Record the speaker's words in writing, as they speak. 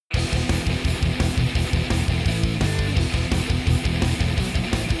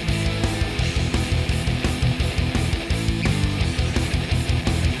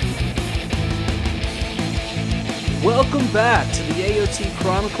Welcome back to the AOT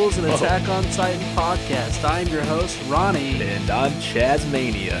Chronicles and Attack on Titan podcast. I am your host, Ronnie. And I'm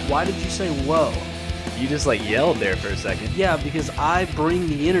Chazmania. Why did you say whoa? You just yelled there for a second. Yeah, because I bring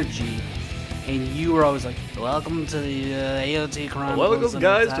the energy, and you were always like, welcome to the AOT Chronicles. Welcome,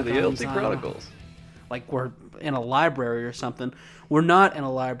 guys, to the AOT Chronicles. Like we're in a library or something. We're not in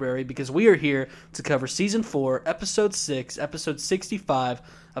a library because we are here to cover Season 4, Episode 6, Episode 65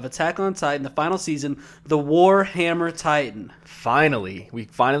 of Attack on Titan, the final season, The Warhammer Titan. We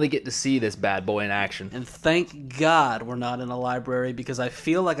finally get to see this bad boy in action. And thank God we're not in a library because I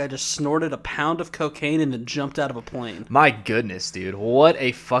feel like I just snorted a pound of cocaine and then jumped out of a plane. My goodness, dude. What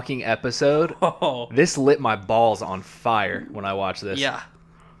a fucking episode. Oh. This lit my balls on fire when I watched this.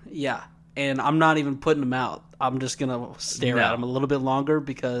 Yeah. And I'm not even putting them out. I'm just going to stare at them a little bit longer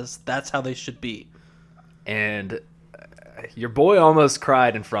because that's how they should be. And your boy almost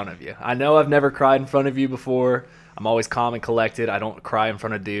cried in front of you. I know I've never cried in front of you before. I'm always calm and collected. I don't cry in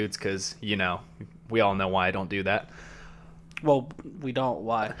front of dudes because, we all know why I don't do that. Well, we don't.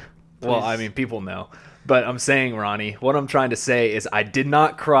 Why? Please. Well, I mean, people know. But I'm saying, Ronnie, what I'm trying to say is I did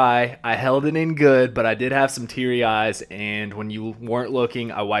not cry. I held it in good, but I did have some teary eyes, and when you weren't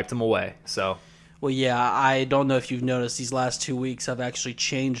looking, I wiped them away. So, well, yeah, I don't know if you've noticed these last 2 weeks, I've actually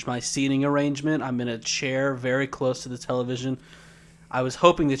changed my seating arrangement. I'm in a chair very close to the television. I was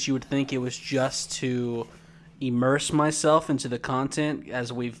hoping that you would think it was just to immerse myself into the content,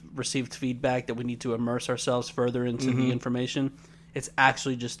 as we've received feedback that we need to immerse ourselves further into the information. It's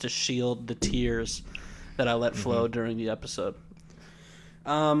actually just to shield the tears that I let flow during the episode.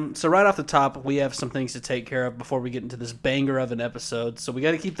 So right off the top, we have some things to take care of before we get into this banger of an episode. So we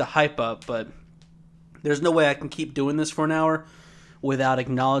got to keep the hype up, but there's no way I can keep doing this for an hour without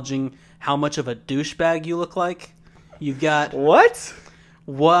acknowledging how much of a douchebag you look like. You've got... What?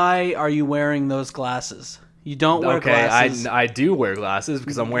 Why are you wearing those glasses? You don't wear glasses. I do wear glasses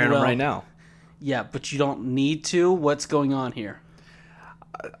because I'm wearing them right now. Yeah, but you don't need to. What's going on here?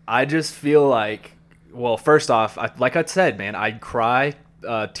 I just feel like... Well, first off, like I said, man, I cry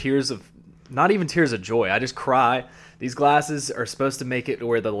tears of... Not even tears of joy. I just cry. These glasses are supposed to make it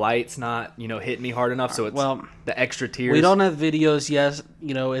where the light's not, hitting me hard enough, so it's the extra tears. We don't have videos yet.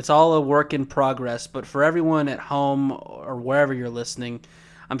 It's all a work in progress. But for everyone at home or wherever you're listening,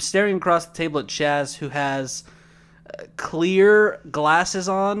 I'm staring across the table at Chaz, who has clear glasses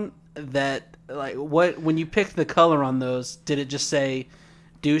on that, when you pick the color on those, did it just say...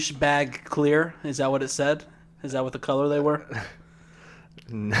 douchebag clear? Is that what it said? Is that what the color they were?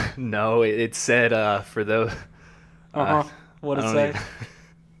 No, it said for those... What did it say?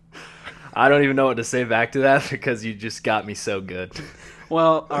 I don't even know what to say back to that because you just got me so good.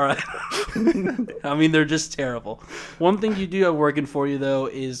 Well, all right. I mean, they're just terrible. One thing you do have working for you, though,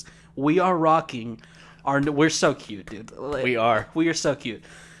 is we are rocking we're so cute, dude. We are. We are so cute.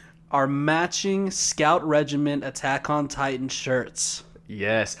 Our matching Scout Regiment Attack on Titan shirts.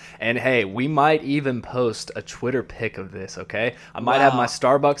 Yes, and hey, we might even post a Twitter pic of this, okay? I might have my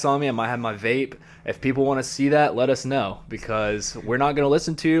Starbucks on me, I might have my vape. If people want to see that, let us know, because we're not going to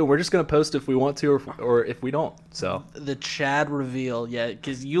listen to you. We're just going to post if we want to or if we don't. So the Chad reveal, yeah,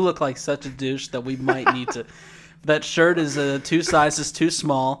 because you look like such a douche that we might need to... That shirt is 2 sizes too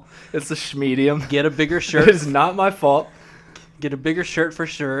small. It's a schmedium. Get a bigger shirt. It's not my fault. Get a bigger shirt for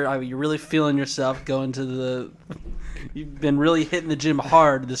sure. I mean, you're really feeling yourself going to the... You've been really hitting the gym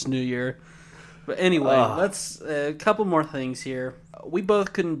hard this new year. But anyway, let's... A couple more things here. We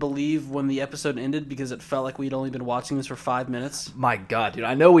both couldn't believe when the episode ended because it felt like we'd only been watching this for 5 minutes. My God, dude.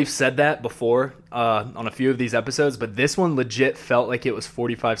 I know we've said that before on a few of these episodes, but this one legit felt like it was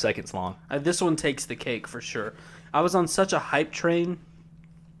 45 seconds long. This one takes the cake for sure. I was on such a hype train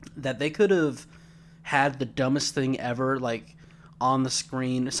that they could have had the dumbest thing ever, on the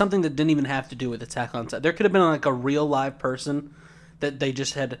screen, something that didn't even have to do with Attack on Titan. There could have been a real live person that they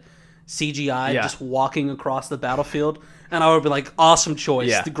just had CGI just walking across the battlefield, and I would be like, awesome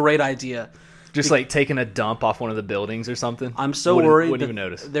choice, it's a great idea. Just taking a dump off one of the buildings or something. I'm so worried wouldn't that even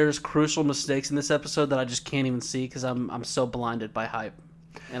notice. There's crucial mistakes in this episode that I just can't even see because I'm so blinded by hype,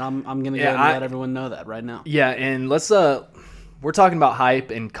 and I'm gonna go and let everyone know that right now. Yeah, and let's we're talking about hype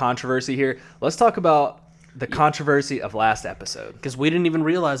and controversy here. Let's talk about the controversy of last episode. Because we didn't even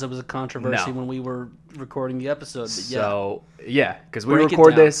realize it was a controversy when we were recording the episode. But because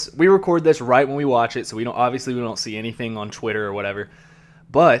we record this right when we watch it, so we don't see anything on Twitter or whatever.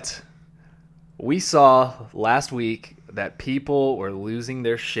 But we saw last week that people were losing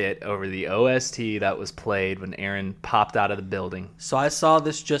their shit over the OST that was played when Eren popped out of the building. So I saw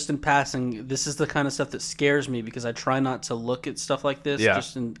this just in passing. This is the kind of stuff that scares me because I try not to look at stuff like this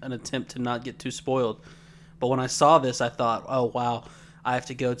just in an attempt to not get too spoiled. But when I saw this, I thought, oh, wow, I have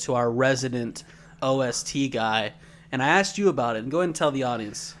to go to our resident OST guy. And I asked you about it. And go ahead and tell the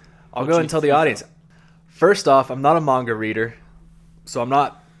audience. I'll go ahead and tell the audience. First off, I'm not a manga reader, so I'm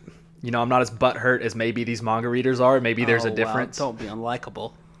not as butthurt as maybe these manga readers are. Maybe there's a difference. Wow. Don't be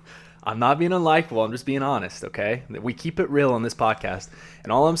unlikable. I'm not being unlikable. I'm just being honest, okay? We keep it real on this podcast.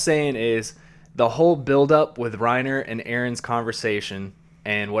 And all I'm saying is the whole build-up with Reiner and Aaron's conversation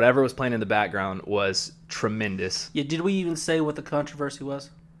and whatever was playing in the background was tremendous. Yeah, did we even say what the controversy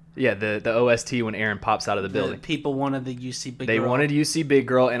was? Yeah, the OST when Aaron pops out of the building. People wanted the UC Big Girl. They wanted UC Big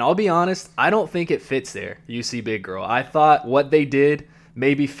Girl, and I'll be honest, I don't think it fits there, UC Big Girl. I thought what they did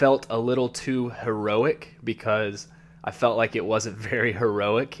maybe felt a little too heroic because I felt like it wasn't very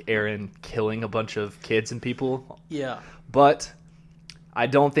heroic, Aaron killing a bunch of kids and people. Yeah. But I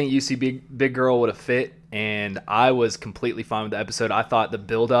don't think UC Big Girl would have fit, and I was completely fine with the episode. I thought the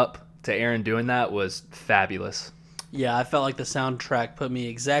build-up to Aaron doing that was fabulous. Yeah, I felt like the soundtrack put me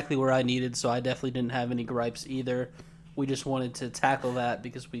exactly where I needed, so I definitely didn't have any gripes either. We just wanted to tackle that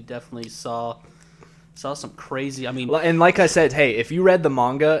because we definitely saw some crazy... I mean... And like I said, hey, if you read the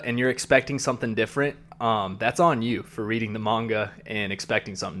manga and you're expecting something different, that's on you for reading the manga and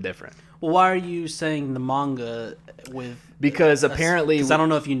expecting something different. Well, why are you saying the manga with... Because apparently... Because I don't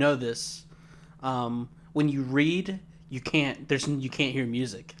know if you know this. When you read, you can't hear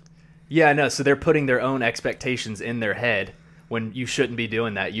music. Yeah, I know. So they're putting their own expectations in their head when you shouldn't be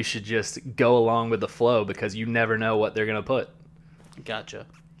doing that. You should just go along with the flow because you never know what they're going to put. Gotcha.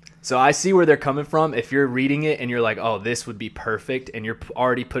 So I see where they're coming from. If you're reading it and you're like, oh, this would be perfect, and you're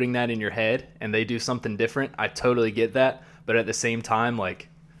already putting that in your head and they do something different, I totally get that. But at the same time, like,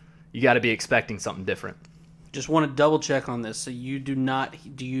 you got to be expecting something different. Just want to double check on this. So you do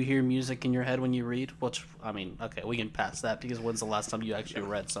you hear music in your head when you read? Okay, we can pass that because when's the last time you actually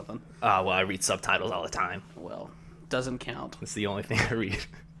read something? Well, I read subtitles all the time. Well, doesn't count. It's the only thing I read.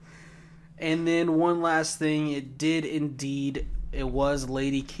 And then one last thing, it was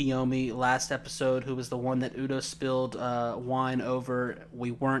Lady Kiyomi last episode who was the one that Udo spilled wine over.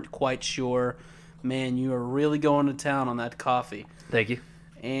 We weren't quite sure. Man, you are really going to town on that coffee. Thank you.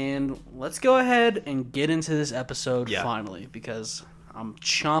 And let's go ahead and get into this episode finally, because I'm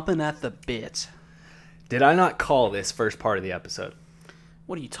chomping at the bit. Did I not call this first part of the episode?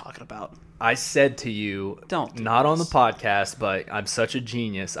 What are you talking about? I said to you, not on the podcast, but I'm such a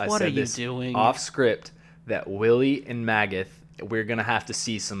genius. I said this off script that Willie and Magath, we're going to have to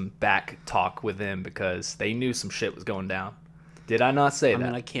see some back talk with them because they knew some shit was going down. Did I not say that? I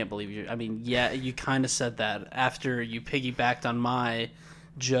mean, I can't believe you. I mean, yeah, you kind of said that after you piggybacked on my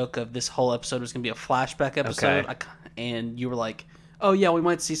joke of this whole episode was going to be a flashback episode. Okay. And you were like, oh, yeah, we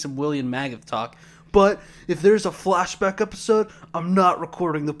might see some Willie and Magath talk. But if there's a flashback episode, I'm not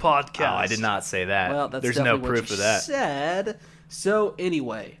recording the podcast. Oh, I did not say that. Well, that's there's no proof of that. Said. So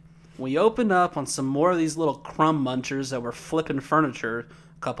anyway, we opened up on some more of these little crumb munchers that were flipping furniture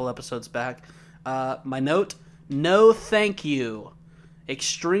a couple episodes back. My note, no thank you.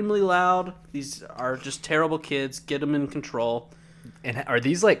 Extremely loud. These are just terrible kids. Get them in control. And are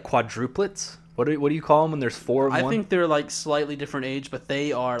these like quadruplets? What do you call them when there's four of one? I think they're like slightly different age, but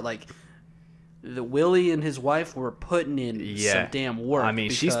they are like... The Willie and his wife were putting in some damn work. I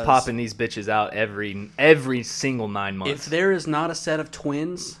mean, she's popping these bitches out every single 9 months. If there is not a set of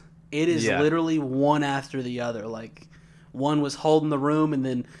twins, it is literally one after the other. Like, one was holding the room, and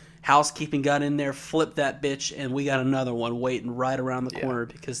then housekeeping got in there, flipped that bitch, and we got another one waiting right around the corner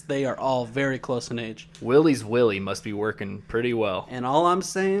because they are all very close in age. Willie's Willie must be working pretty well. And all I'm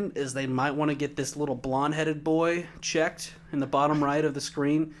saying is they might want to get this little blonde-headed boy checked in the bottom right of the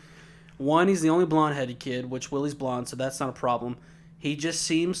screen. One, he's the only blonde-headed kid, which Willie's blonde, so that's not a problem. He just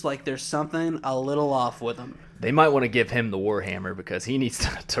seems like there's something a little off with him. They might want to give him the Warhammer because he needs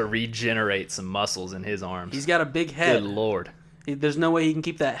to regenerate some muscles in his arms. He's got a big head. Good Lord. There's no way he can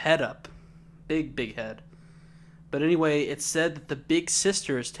keep that head up. Big head. But anyway, it's said that the big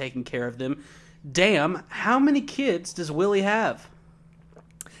sister is taking care of them. Damn, how many kids does Willie have?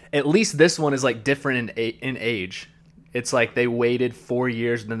 At least this one is like different in age. It's like they waited 4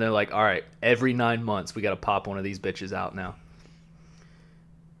 years, and then they're like, all right, every 9 months, we got to pop one of these bitches out now.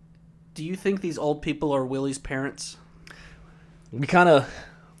 Do you think these old people are Willie's parents? We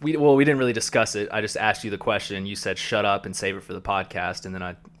didn't really discuss it. I just asked you the question. You said, shut up and save it for the podcast. And then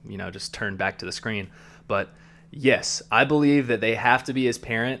I, just turned back to the screen. But yes, I believe that they have to be his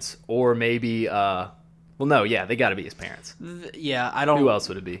parents, or maybe, they got to be his parents. I don't... Who else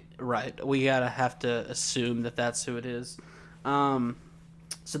would it be? Right. We have to assume that that's who it is.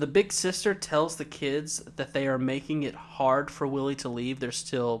 So the big sister tells the kids that they are making it hard for Willie to leave. They're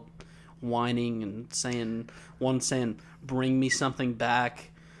still whining and saying, bring me something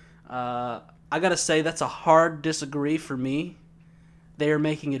back. I gotta say, that's a hard disagree for me. They are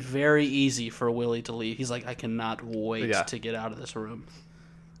making it very easy for Willie to leave. He's like, I cannot wait to get out of this room.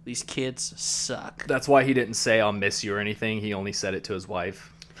 These kids suck. That's why he didn't say, I'll miss you or anything. He only said it to his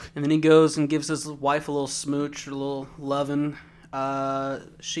wife. And then he goes and gives his wife a little smooch, a little lovin'.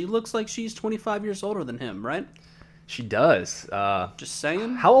 She looks like she's 25 years older than him, right? She does. Just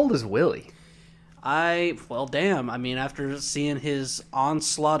saying. How old is Willie? Well, damn. I mean, after seeing his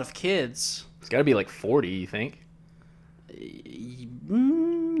onslaught of kids... He's got to be like 40, you think?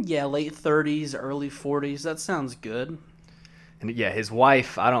 Yeah, late 30s, early 40s. That sounds good. And yeah, his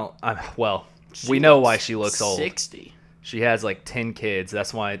wife, we know why she looks 60. old. 60. She has like 10 kids.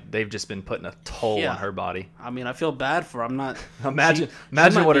 That's why they've just been putting a toll on her body. I mean, I feel bad for her. I'm not... Imagine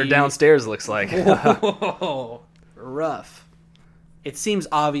what her downstairs looks like. Whoa, rough. It seems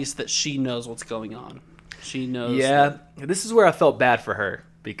obvious that she knows what's going on. She knows. Yeah, this is where I felt bad for her,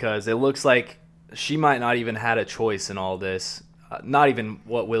 because it looks like she might not even had a choice in all this. Not even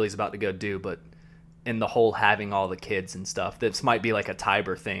what Willie's about to go do, but in the whole having all the kids and stuff. This might be like a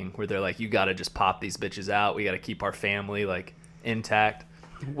Tiber thing where they're like, you got to just pop these bitches out. We got to keep our family like intact.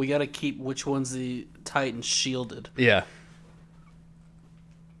 We got to keep which one's the Titan shielded. Yeah.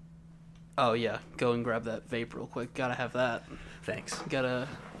 Oh, yeah. Go and grab that vape real quick. Got to have that. Thanks. Got to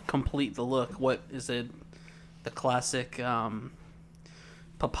complete the look. What is it? The classic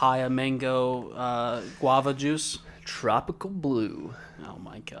papaya, mango, guava juice? Tropical blue. Oh,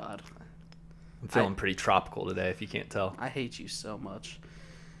 my God. I'm feeling pretty tropical today, if you can't tell. I hate you so much.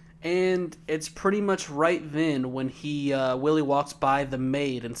 And it's pretty much right then when Willie walks by the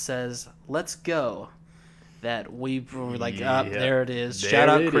maid and says, let's go, that we were like, there it is. Shout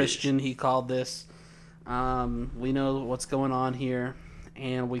out Christian, he called this. We know what's going on here.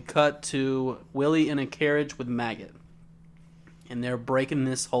 And we cut to Willie in a carriage with Maggot. And they're breaking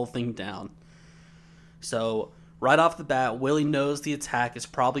this whole thing down. So... right off the bat, Willie knows the attack is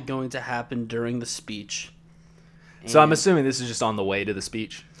probably going to happen during the speech. So I'm assuming this is just on the way to the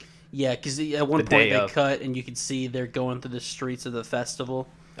speech? Yeah, because at one point they cut and you can see they're going through the streets of the festival.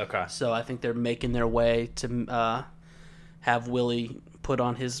 Okay. So I think they're making their way to have Willie put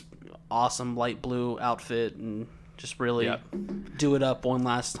on his awesome light blue outfit and just really do it up one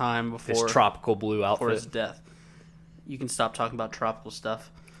last time before his tropical blue outfit. Before his death. You can stop talking about tropical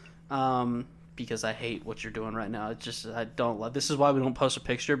stuff. Because I hate what you're doing right now. It's just, I don't love. This is why we don't post a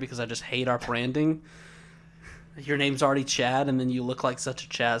picture, because I just hate our branding. Your name's already Chad, and then you look like such a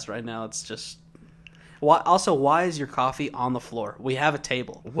Chaz right now. It's just... why is your coffee on the floor? We have a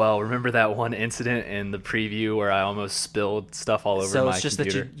table. Well, remember that one incident in the preview where I almost spilled stuff all over my computer? So it's just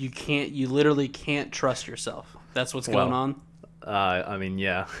that you literally can't trust yourself. That's what's going on? I mean,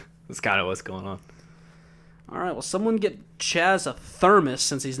 yeah. That's kind of what's going on. All right, well, someone get Chaz a thermos,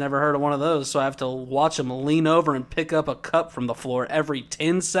 since he's never heard of one of those, so I have to watch him lean over and pick up a cup from the floor every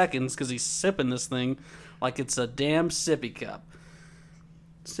 10 seconds because he's sipping this thing like it's a damn sippy cup.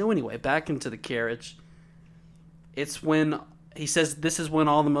 So anyway, back into the carriage. It's when, he says this is when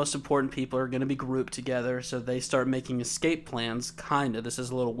all the most important people are going to be grouped together, so they start making escape plans, kind of. This is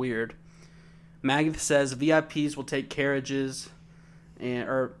a little weird. Maggie says VIPs will take carriages,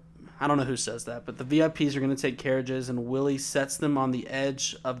 or... I don't know who says that, but the VIPs are going to take carriages, and Willie sets them on the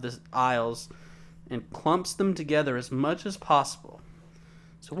edge of the aisles and clumps them together as much as possible.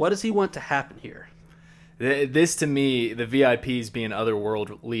 So what does he want to happen here? This, to me, the VIPs being other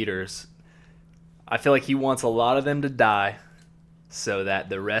world leaders, I feel like he wants a lot of them to die so that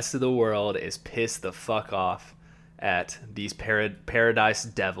the rest of the world is pissed the fuck off at these paradise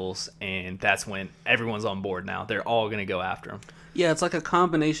devils, and that's when everyone's on board now. They're all going to go after him. Yeah, it's like a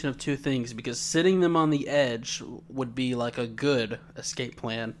combination of two things, because sitting them on the edge would be like a good escape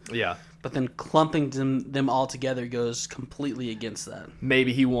plan. Yeah. But then clumping them all together goes completely against that.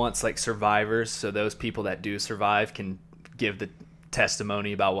 Maybe he wants like survivors, so those people that do survive can give the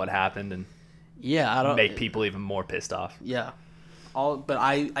testimony about what happened and make people even more pissed off. Yeah. But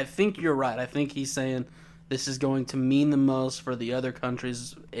I think you're right. I think he's saying this is going to mean the most for the other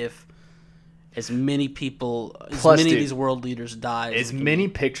countries if as many people, of these world leaders die. As many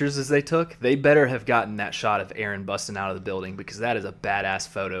pictures as they took, they better have gotten that shot of Aaron busting out of the building, because that is a badass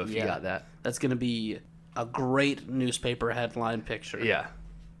photo if you got that. That's going to be a great newspaper headline picture. Yeah.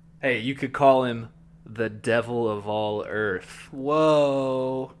 Hey, you could call him the devil of all Earth.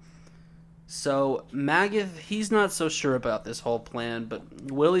 Whoa. So, Magath, he's not so sure about this whole plan, but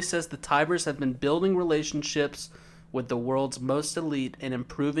Willie says the Tibers have been building relationships with the world's most elite and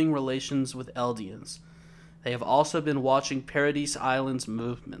improving relations with Eldians. They have also been watching Paradise Island's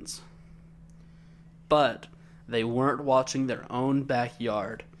movements. but they weren't watching their own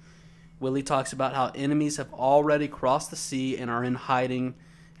backyard. Willie talks about how enemies have already crossed the sea and are in hiding,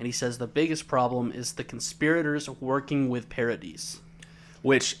 and he says the biggest problem is the conspirators working with Paradis.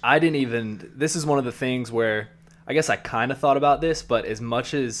 Which I didn't even... This is one of the things where I guess I kind of thought about this, but as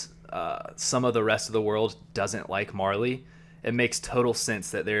much as some of the rest of the world doesn't like Marley, it makes total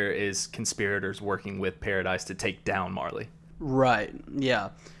sense that there is conspirators working with Paradis to take down Marley. Right, yeah.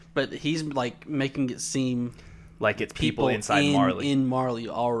 But he's like making it seem... like it's people inside Marley. In Marley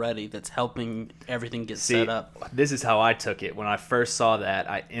already that's helping everything get set up. This is how I took it. When I first saw that,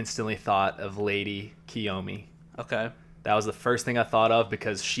 I instantly thought of Lady Kiyomi. Okay. That was the first thing I thought of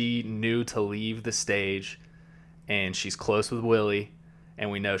because she knew to leave the stage, and she's close with Willie,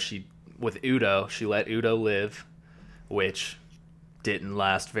 and we know with Udo, she let Udo live, which didn't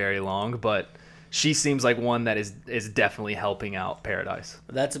last very long, but... she seems like one that is definitely helping out Paradis.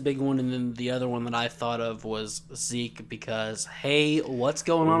 That's a big one, and then the other one that I thought of was Zeke because, hey, what's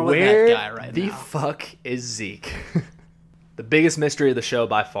going on with that guy right now? Where the fuck is Zeke? The biggest mystery of the show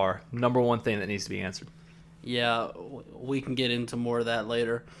by far. Number one thing that needs to be answered. Yeah, we can get into more of that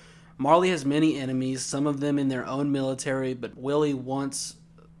later. Marley has many enemies, some of them in their own military, but Willie wants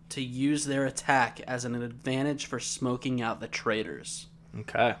to use their attack as an advantage for smoking out the traitors.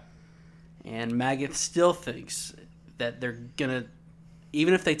 Okay. And Magath still thinks that they're going to,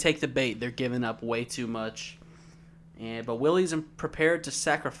 even if they take the bait, they're giving up way too much. But Willie's prepared to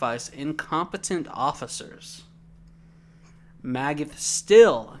sacrifice incompetent officers. Magath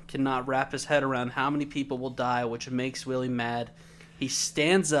still cannot wrap his head around how many people will die, which makes Willie mad. He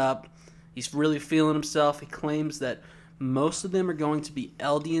stands up. He's really feeling himself. He claims that most of them are going to be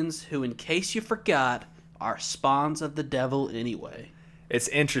Eldians who, in case you forgot, are spawns of the devil anyway. It's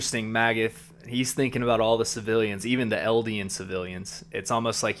interesting, Magath, he's thinking about all the civilians, even the Eldian civilians. It's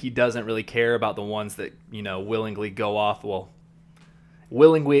almost like he doesn't really care about the ones that, willingly go off,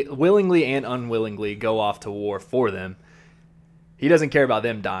 willingly and unwillingly go off to war for them. He doesn't care about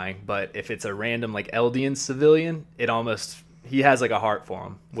them dying, but if it's a random, Eldian civilian, he has, a heart for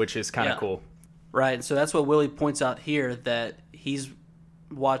them, which is kind of cool. Right, so that's what Willie points out here, that he's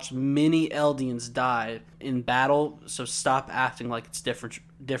watched many Eldians die in battle, so stop acting like it's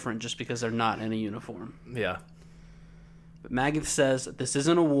different just because they're not in a uniform. Yeah. But Magath says, this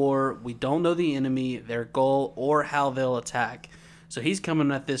isn't a war, we don't know the enemy, their goal, or how they'll attack. So he's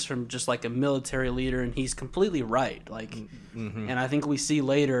coming at this from just like a military leader, and he's completely right. And I think we see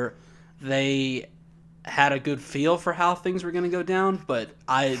later they had a good feel for how things were going to go down, but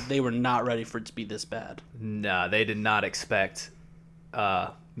they were not ready for it to be this bad. No, they did not expect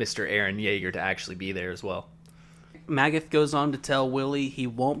Mr. Aaron Yeager to actually be there as well. Magath goes on to tell Willie he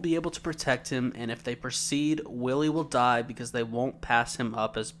won't be able to protect him, and if they proceed, Willie will die because they won't pass him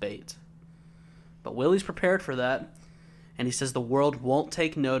up as bait. But Willie's prepared for that, and he says the world won't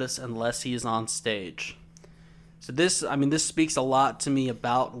take notice unless he is on stage. So this speaks a lot to me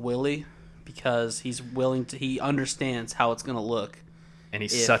about Willie, because he understands how it's going to look. And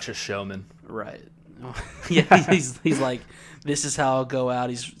he's such a showman. Right. Yeah, he's like, this is how I'll go out.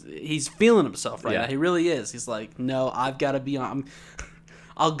 He's feeling himself right now. He really is. He's like, no, I've got to be on.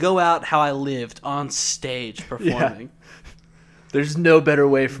 I'll go out how I lived, on stage performing. Yeah. There's no better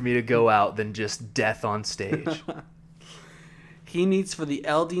way for me to go out than just death on stage. He needs for the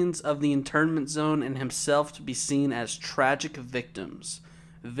Eldians of the internment zone and himself to be seen as tragic victims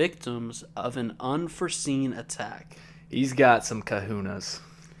of an unforeseen attack. He's got some kahunas.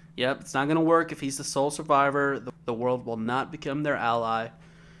 Yep, it's not going to work if he's the sole survivor. The world will not become their ally.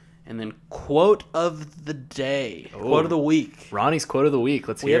 And then quote of the day. Oh, quote of the week. Ronnie's quote of the week.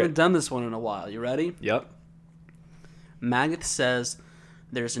 Let's hear it. We haven't done this one in a while. You ready? Yep. Magath says,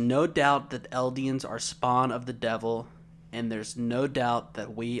 there's no doubt that Eldians are spawn of the devil, and there's no doubt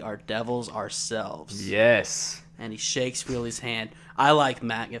that we are devils ourselves. Yes. And he shakes Willie's hand. I like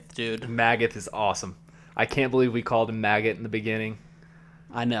Magath, dude. Magath is awesome. I can't believe we called him Maggot in the beginning.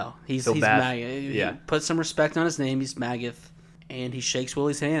 I know. He's bad. Magath. Yeah. Put some respect on his name. He's Magath. And he shakes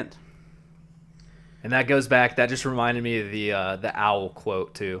Willie's hand. And that goes back. That just reminded me of the owl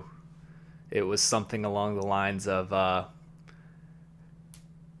quote, too. It was something along the lines of... I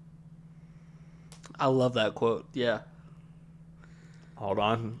love that quote. Yeah. Hold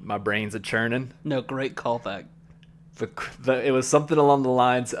on. My brain's a-churning. No, great callback. It was something along the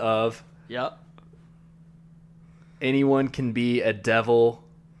lines of... Yep. Anyone can be a devil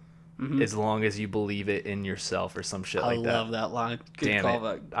as long as you believe it in yourself, or some shit like that. I love that line. Good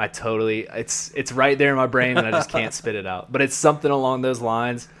callback. I totally... It's right there in my brain, and I just can't spit it out. But it's something along those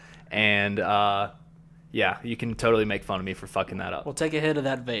lines, and yeah, you can totally make fun of me for fucking that up. We'll take a hit of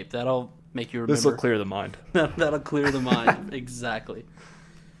that vape. make you remember. This will clear the mind. That'll clear the mind. Exactly.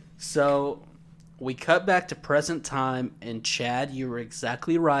 So we cut back to present time, and Chad, you were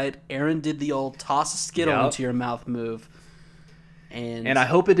exactly right. Aaron did the old toss a Skittle into your mouth move. And I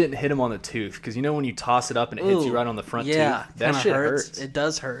hope it didn't hit him on the tooth, because you know when you toss it up and it hits you right on the front tooth? That shit hurts. It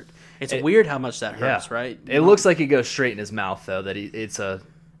does hurt. It's weird how much that hurts, right? It looks like it goes straight in his mouth, though, that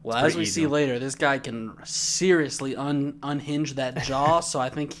as we see later, this guy can seriously unhinge that jaw, so I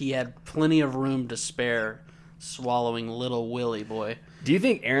think he had plenty of room to spare swallowing little Willie boy. Do you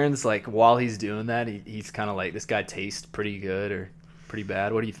think Aaron's like, while he's doing that, he's kind of like, this guy tastes pretty good or pretty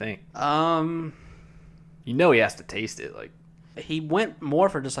bad? What do you think? You know he has to taste it. Like, he went more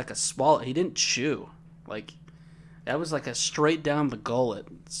for just like a swallow. He didn't chew. Like, that was like a straight down the gullet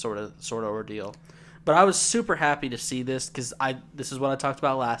sort of ordeal. But I was super happy to see this because this is what I talked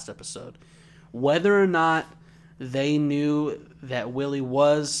about last episode. Whether or not they knew that Willie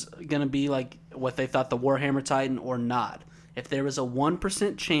was going to be like what they thought the Warhammer Titan or not, if there was a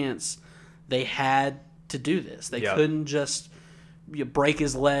 1% chance, they had to do this. They couldn't just break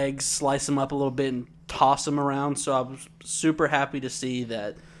his legs, slice him up a little bit, and toss him around. So I was super happy to see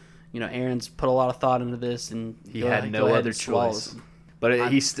that, Aaron's put a lot of thought into this, and he had no other choice.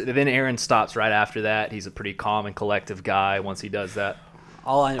 But then Aaron stops right after that. He's a pretty calm and collective guy once he does that.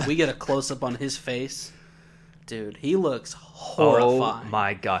 We get a close up on his face, dude. He looks horrifying. Oh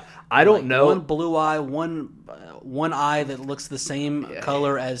my god! I don't know. One blue eye, one eye that looks the same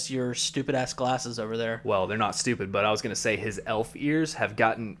color as your stupid ass glasses over there. Well, they're not stupid, but I was gonna say his elf ears have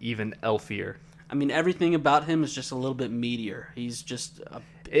gotten even elfier. I mean, everything about him is just a little bit meatier. He's just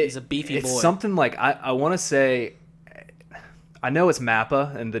he's a beefy boy. It's something like I want to say. I know it's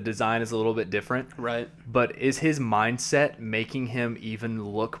Mappa and the design is a little bit different. Right. But is his mindset making him even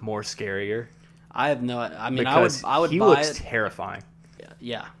look more scarier? I have no. I mean, because I would. He buy looks it. Terrifying.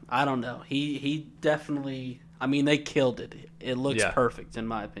 Yeah. I don't know. He definitely. I mean, they killed it. It looks perfect in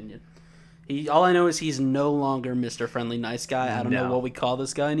my opinion. All I know is he's no longer Mr. Friendly Nice Guy. I don't know what we call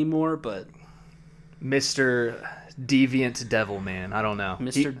this guy anymore, but Mr. Deviant Devil Man. I don't know.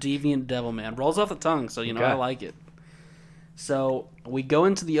 Mr. Deviant Devil Man rolls off the tongue, so I like it. So we go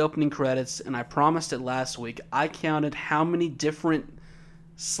into the opening credits, and I promised it last week. I counted how many different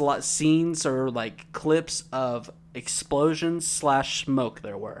scenes or like clips of explosions / smoke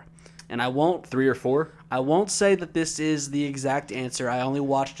there were, and I won't 3 or 4. I won't say that this is the exact answer. I only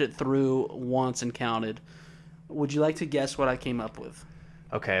watched it through once and counted. Would you like to guess what I came up with?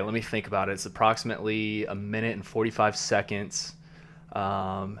 Okay, let me think about it. It's approximately 1 minute and 45 seconds.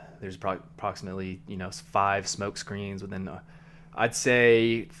 There's approximately 5 smoke screens within. I'd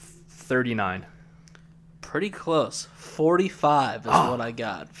say 39. Pretty close. 45 is what I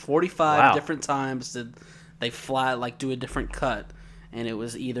got. 45 different times did they do a different cut, and it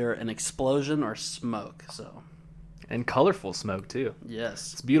was either an explosion or smoke. So. And colorful smoke too.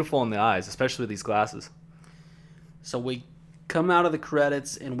 Yes. It's beautiful in the eyes, especially with these glasses. So we come out of the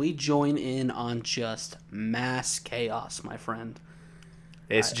credits and we join in on just mass chaos, my friend.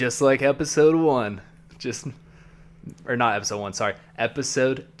 It's just like episode 1. Or not episode 1, sorry.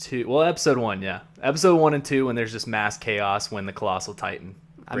 Episode 2. Well, episode 1, yeah. Episode 1 and 2 when there's just mass chaos when the Colossal Titan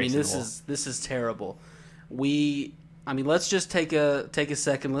breaks the wall. This is terrible. Let's just take a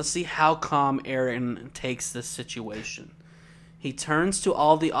second. Let's see how calm Aaron takes this situation. He turns to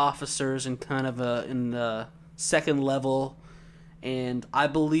all the officers in kind of in the second level, and I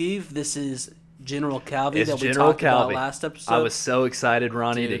believe this is General Calvi that we talked about last episode. I was so excited,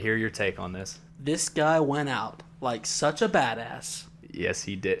 Ronnie, to hear your take on this. This guy went out like such a badass. Yes,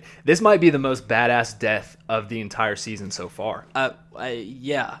 he did. This might be the most badass death of the entire season so far.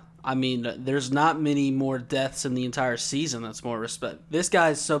 Yeah. I mean, there's not many more deaths in the entire season that's more respect. This guy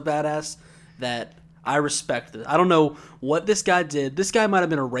is so badass that I respect it. I don't know what this guy did. This guy might have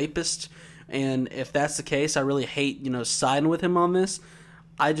been a rapist, and if that's the case, I really hate, siding with him on this.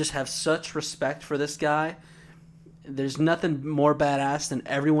 I just have such respect for this guy. There's nothing more badass than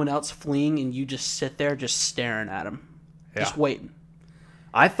everyone else fleeing and you just sit there just staring at him. Yeah. Just waiting.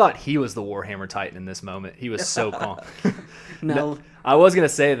 I thought he was the Warhammer Titan in this moment. He was so calm. No. I was going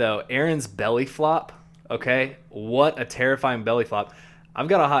to say, though, Aaron's belly flop, okay? What a terrifying belly flop. I've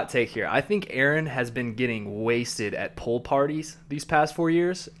got a hot take here. I think Aaron has been getting wasted at pool parties these past 4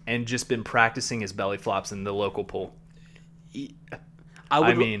 years and just been practicing his belly flops in the local pool.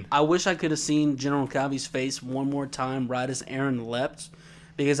 I wish I could have seen General Calvi's face one more time right as Aaron leapt,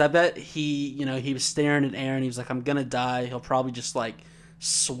 because I bet he was staring at Aaron. He was like, I'm going to die. He'll probably just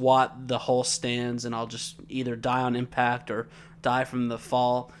swat the whole stands and I'll just either die on impact or die from the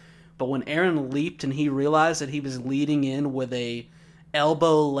fall. But when Aaron leaped and he realized that he was leading in with a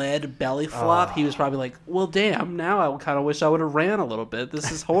elbow-led belly flop, he was probably like, well, damn, now I kind of wish I would have ran a little bit.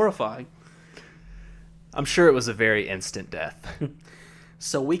 This is horrifying. I'm sure it was a very instant death.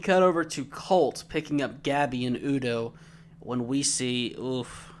 So we cut over to Colt picking up Gabby and Udo when we see,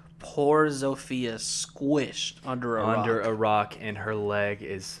 poor Zofia squished under a rock. And her leg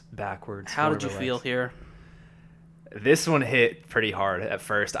is backwards. How did you feel here? This one hit pretty hard at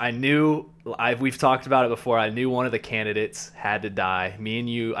first. We've talked about it before. I knew one of the candidates had to die. Me and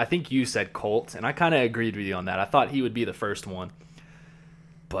you, I think you said Colt, and I kind of agreed with you on that. I thought he would be the first one.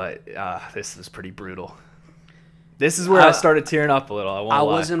 But this was pretty brutal. This is where I started tearing up a little. I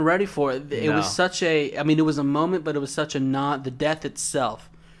wasn't ready for it. It was such a, it was a moment, but it was such a the death itself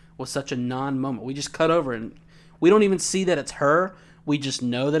was such a non-moment. We just cut over and we don't even see that it's her. We just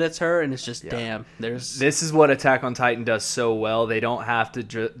know that it's her, and it's just, damn. This is what Attack on Titan does so well. They don't have to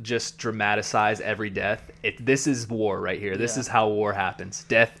just dramatize every death. This is war right here. This is how war happens.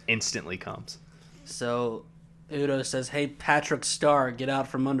 Death instantly comes. So Udo says, hey, Patrick Star, get out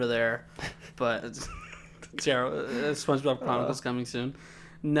from under there. But SpongeBob Chronicles coming soon.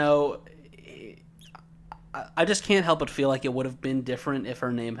 No, I just can't help but feel like it would have been different if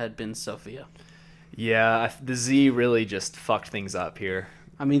her name had been Sophia. Yeah, the Z really just fucked things up here.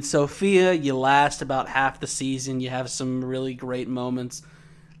 I mean, Sophia, you last about half the season. You have some really great moments.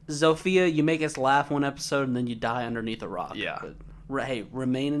 Zofia, you make us laugh one episode, and then you die underneath a rock. Yeah. But, hey,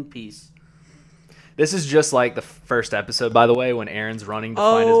 remain in peace. This is just like the first episode, by the way, when Aaron's running to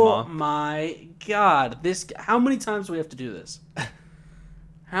find his mom. Oh, my God. How many times do we have to do this?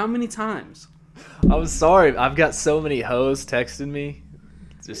 How many times? I'm sorry. I've got so many hoes texting me.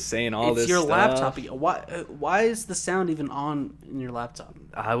 Just saying all this stuff. It's your laptop. Why is the sound even on in your laptop?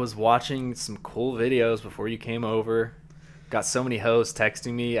 I was watching some cool videos before you came over. Got so many hoes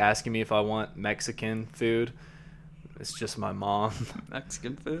texting me, asking me if I want Mexican food. It's just my mom.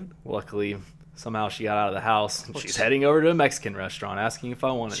 Mexican food? Luckily, somehow she got out of the house. And she's heading over to a Mexican restaurant, asking if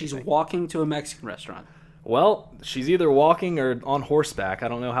I want anything. She's walking to a Mexican restaurant. Well, she's either walking or on horseback. I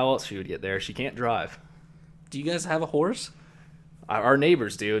don't know how else she would get there. She can't drive. Do you guys have a horse? Our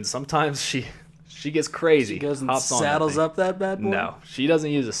neighbors do, and sometimes she gets crazy. She goes and saddles up that bad boy? No, she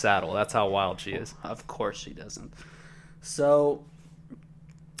doesn't use a saddle. That's how wild she is. Of course she doesn't. So,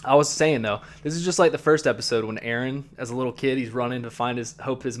 I was saying, though, this is just like the first episode when Aaron, as a little kid, he's running to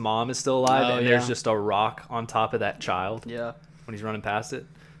hope his mom is still alive, and there's just a rock on top of that child. Yeah. When he's running past it.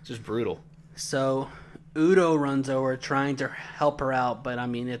 It's just brutal. So, Udo runs over trying to help her out, but,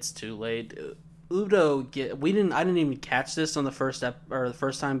 it's too late. Udo I didn't even catch this on the first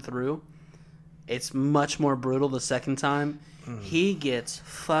time through. It's much more brutal the second time. He gets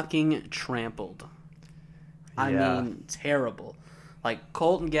fucking trampled. Terrible. Like,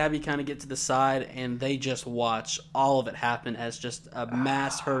 Colt and Gabby kind of get to the side, and they just watch all of it happen as just a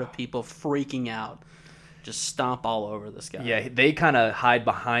mass herd of people freaking out. Just stomp all over this guy. Yeah, they kind of hide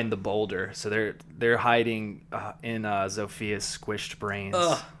behind the boulder, so they're hiding in Zofia's squished brains.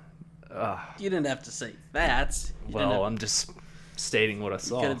 You didn't have to say that. I'm just stating what I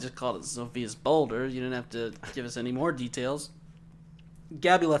saw. You could have just called it Sophia's boulder. You didn't have to give us any more details.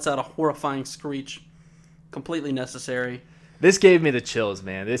 Gabby lets out a horrifying screech. Completely necessary. This gave me the chills,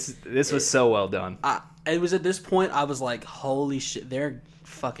 man. This was so well done. It was at this point I was like, holy shit, they're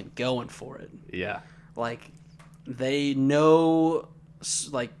fucking going for it. Yeah. Like, they know,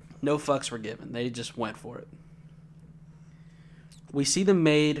 no fucks were given. They just went for it. We see the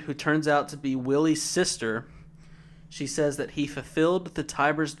maid, who turns out to be Willie's sister. She says that he fulfilled the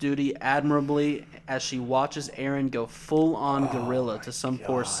Tiber's duty admirably as she watches Aaron go full-on gorilla to some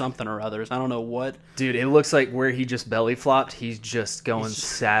poor something or others. I don't know what. Dude, it looks like where he just belly flopped, he's just going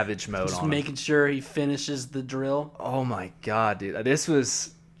savage mode on him. Just making sure he finishes the drill. Oh my God, dude. This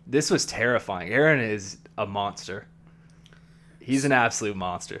was terrifying. Aaron is a monster. He's an absolute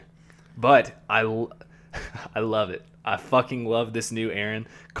monster. But I love it. I fucking love this new Aaron.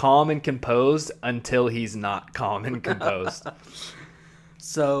 Calm and composed until he's not calm and composed.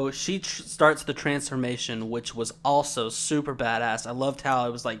 So she starts the transformation, which was also super badass. I loved how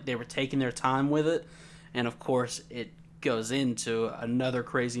it was like they were taking their time with it. And of course, it goes into another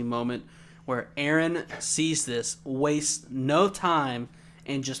crazy moment where Aaron sees this, wastes no time,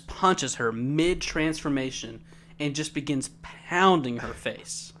 and just punches her mid-transformation and just begins pounding her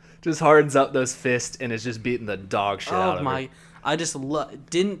face. Just hardens up those fists and is just beating the dog shit out of her. I just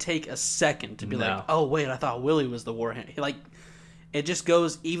didn't take a second to be like, oh, wait, I thought Willie was the warhand. Like, it just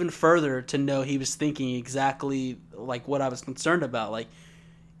goes even further to know he was thinking exactly like what I was concerned about. Like,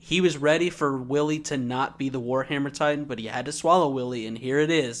 he was ready for Willie to not be the Warhammer Titan, but he had to swallow Willie, and here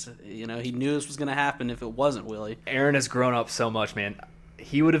it is. You know, he knew this was going to happen if it wasn't Willie. Aaron has grown up so much, man.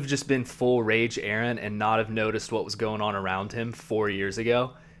 He would have just been full rage Aaron and not have noticed what was going on around him 4 years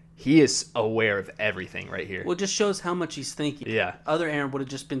ago. He is aware of everything right here. Well, it just shows how much he's thinking. Yeah. Other Aaron would have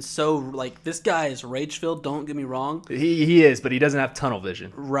just been so, like, this guy is rage-filled, don't get me wrong. He is, but he doesn't have tunnel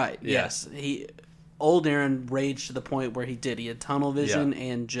vision. Right, yeah. Yes. Old Aaron raged to the point where he did. He had tunnel vision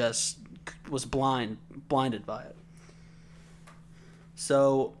and just was blinded by it.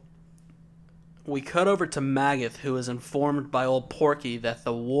 So we cut over to Magath, who is informed by old Porky that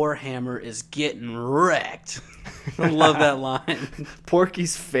the Warhammer is getting wrecked. I love that line.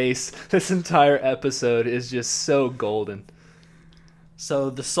 Porky's face this entire episode is just so golden.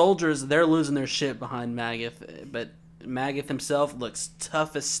 So the soldiers, they're losing their shit behind Magath, but Magath himself looks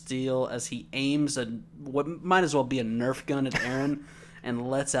tough as steel as he aims what might as well be a Nerf gun at Aaron and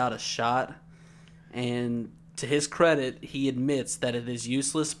lets out a shot. And to his credit, he admits that it is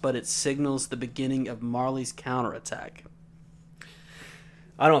useless, but it signals the beginning of Marley's counterattack.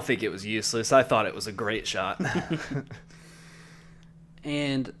 I don't think it was useless. I thought it was a great shot.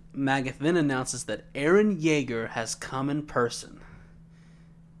 And Magath then announces that Aaron Yeager has come in person.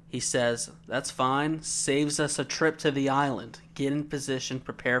 He says, "That's fine. Saves us a trip to the island. Get in position.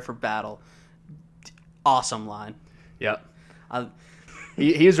 Prepare for battle." Awesome line. Yep.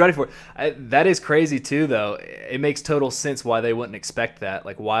 He was ready for it. That is crazy, too, though. It makes total sense why they wouldn't expect that.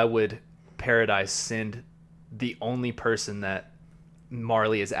 Like, why would Paradise send the only person that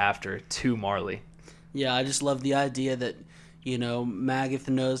Marley is after to Marley? Yeah, I just love the idea that, you know, Magath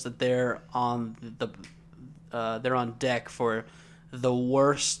knows that they're on deck for the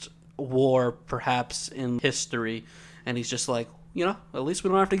worst war perhaps in history, and he's just like, you know, at least we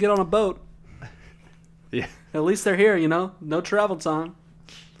don't have to get on a boat. Yeah. At least they're here, you know, no travel time.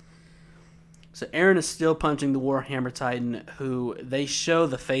 So Aaron is still punching the Warhammer Titan, who they show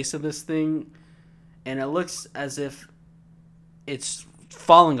the face of this thing, and it looks as if it's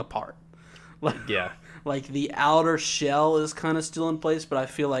falling apart. Like the outer shell is kind of still in place, but I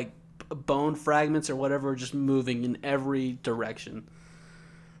feel like bone fragments or whatever are just moving in every direction.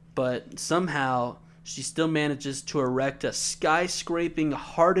 But somehow she still manages to erect a skyscraping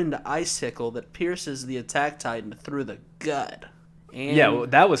hardened icicle that pierces the attack titan through the gut. And yeah,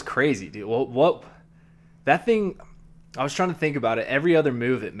 that was crazy, dude. What that thing, I was trying to think about it. Every other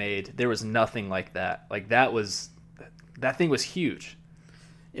move it made, there was nothing like that. Like that thing was huge.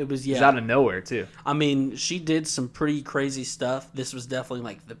 It was out of nowhere too. I mean, she did some pretty crazy stuff. This was definitely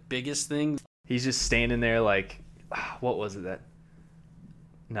like the biggest thing. He's just standing there like, what was it that?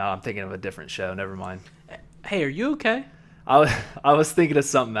 No, I'm thinking of a different show. Never mind. Hey, are you okay? I was thinking of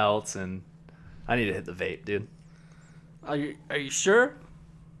something else, and I need to hit the vape, dude. Are you sure?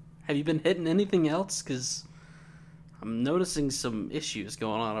 Have you been hitting anything else? Because I'm noticing some issues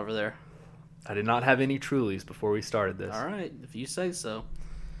going on over there. I did not have any Trulies before we started this. All right, if you say so.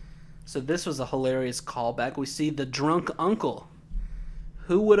 So this was a hilarious callback. We see the drunk uncle.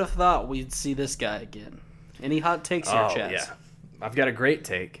 Who would have thought we'd see this guy again? Any hot takes here, Chaz? Yeah. I've got a great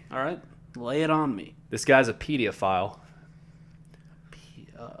take. All right, lay it on me. This guy's a pedophile.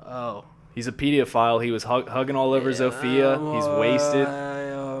 He's a pedophile. He was hugging all over Zofia. He's wasted.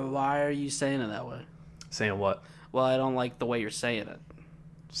 Why are you saying it that way? Saying what? Well, I don't like the way you're saying it.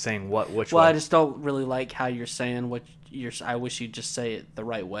 Saying what? Which way? Well, I just don't really like how you're saying what you're. I wish you'd just say it the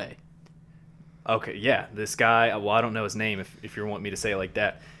right way. Okay, yeah. This guy, well, I don't know his name if you want me to say it like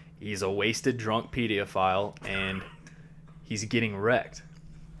that. He's a wasted, drunk pedophile, and he's getting wrecked.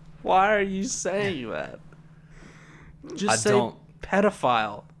 Why are you saying that? Just say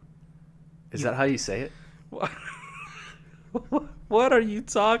pedophile. Is that how you say it? What are you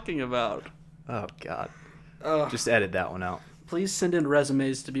talking about? Oh, God. Just edit that one out. Please send in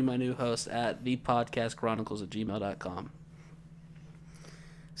resumes to be my new host at thepodcastchronicles@gmail.com.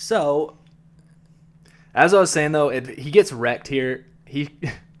 So, as I was saying, though, he gets wrecked here.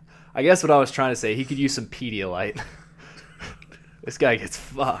 I guess what I was trying to say, he could use some Pedialyte. This guy gets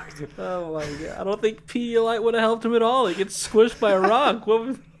fucked. Oh, my God. I don't think Pedialyte would have helped him at all. He gets squished by a rock.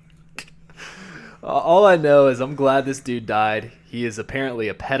 All I know is I'm glad this dude died. He is apparently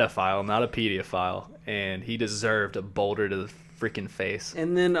a pedophile, not a pedophile, and he deserved a boulder to the freaking face.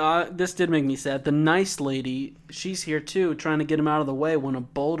 And then this did make me sad. The nice lady, she's here too, trying to get him out of the way when a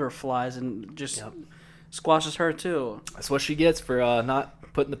boulder flies and just squashes her too. That's what she gets for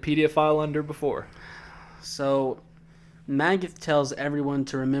not putting the pedophile under before. So Magath tells everyone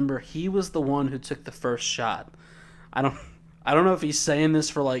to remember he was the one who took the first shot. I don't know if he's saying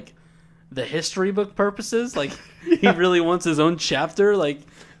this for like the history book purposes, like he really wants his own chapter, like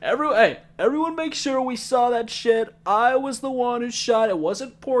Everyone make sure we saw that shit. I was the one who shot. It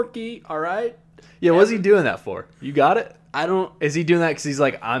wasn't Porky, all right? Yeah, what's he doing that for? You got it? I don't... Is he doing that because he's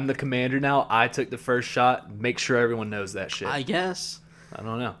like, I'm the commander now, I took the first shot, make sure everyone knows that shit? I guess. I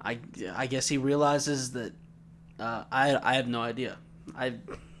don't know. I guess he realizes that... I have no idea. It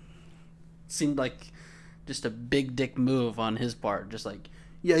seemed like just a big dick move on his part. Just like,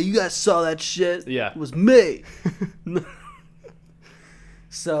 yeah, you guys saw that shit. Yeah. It was me.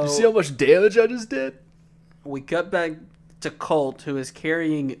 So... You see how much damage I just did? We cut back to Colt, who is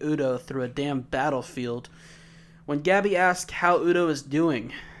carrying Udo through a damn battlefield, when Gabby asks how Udo is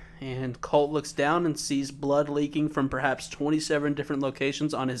doing, and Colt looks down and sees blood leaking from perhaps 27 different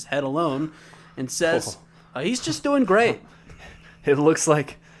locations on his head alone, and says, he's just doing great. It looks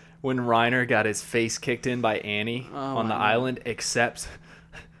like when Reiner got his face kicked in by Annie on the island, except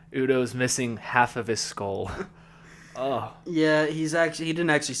Udo's missing half of his skull. Oh. Yeah, he didn't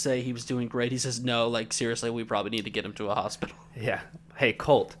actually say he was doing great. He says, no, like, seriously, we probably need to get him to a hospital. Yeah. Hey,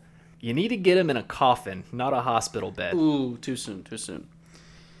 Colt, you need to get him in a coffin, not a hospital bed. Ooh, too soon.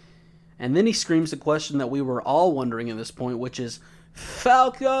 And then he screams the question that we were all wondering at this point, which is,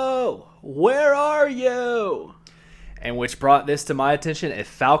 Falco, where are you? And which brought this to my attention. If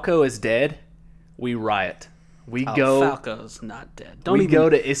Falco is dead, we riot. Falco's not dead. We go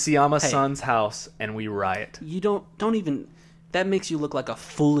to Isayama-san's house and we riot. You don't even... That makes you look like a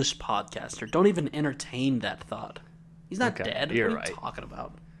foolish podcaster. Don't even entertain that thought. He's not dead. You're what are you talking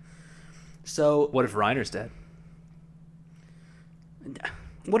about? So... What if Reiner's dead?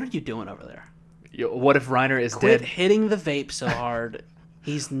 What are you doing over there? What if Reiner is Quit dead? hitting the vape so hard.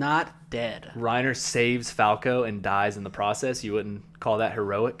 He's not dead. Reiner saves Falco and dies in the process. You wouldn't call that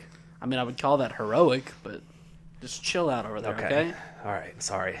heroic? I mean, I would call that heroic, but... Just chill out over there, okay? All right,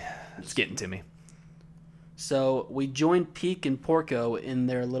 sorry. It's getting to me. So we joined Peak and Porco in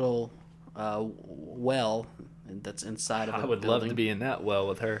their little well that's inside of a I would building. love to be in that well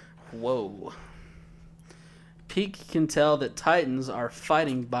with her. Whoa. Peak can tell that Titans are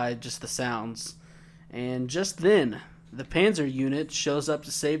fighting by just the sounds. And just then, the Panzer unit shows up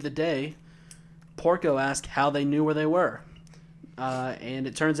to save the day. Porco asks how they knew where they were. And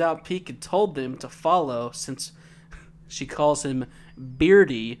it turns out Peak had told them to follow since... She calls him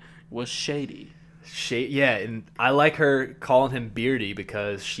Beardy was shady. Yeah, and I like her calling him Beardy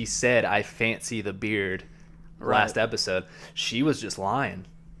because she said, I fancy the beard last episode. She was just lying.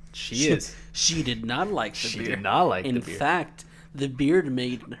 She did not like the beard. She did not like the beard. In fact, the beard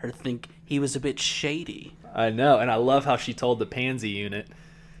made her think he was a bit shady. I know, and I love how she told the Pansy unit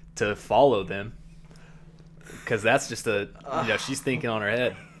to follow them. Because that's just she's thinking on her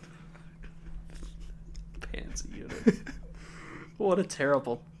head. Pansy unit. What a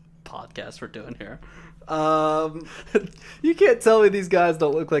terrible podcast we're doing here. You can't tell me these guys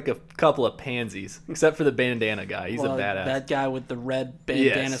don't look like a couple of pansies, except for the bandana guy. He's a badass. That guy with the red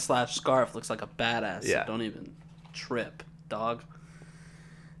bandana / scarf looks like a badass. Yeah. So don't even trip, dog.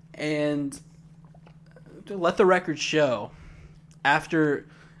 And let the record show, after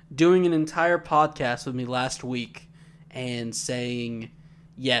doing an entire podcast with me last week and saying,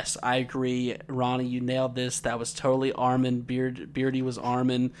 yes, I agree, Ronnie, you nailed this. That was totally Armin. Beardy was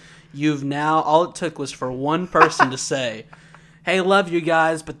Armin. You've now, all it took was for one person to say, hey, love you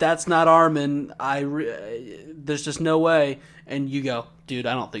guys, but that's not Armin. There's just no way. And you go, dude,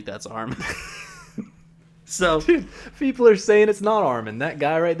 I don't think that's Armin. So, dude, people are saying it's not Armin. That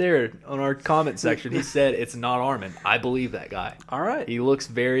guy right there on our comment section, he said it's not Armin. I believe that guy. All right. He looks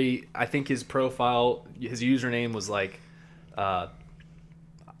I think his profile, his username was like, I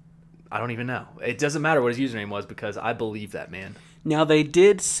don't even know. It doesn't matter what his username was because I believe that man. Now, they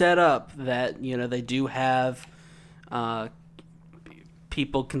did set up that, they do have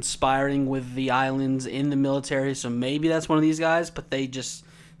people conspiring with the islands in the military, so maybe that's one of these guys, but they just,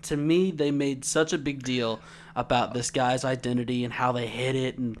 to me, they made such a big deal about this guy's identity and how they hid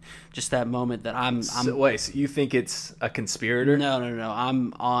it and just that moment that Wait, so you think it's a conspirator? No.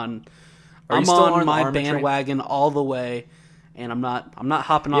 I'm on my bandwagon all the way. And I'm not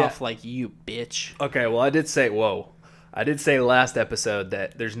hopping off like you, bitch. Okay, well, I did say last episode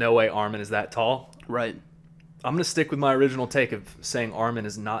that there's no way Armin is that tall. Right. I'm going to stick with my original take of saying Armin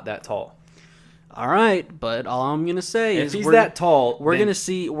is not that tall. All right, but all I'm going to say is if he's that tall, we're going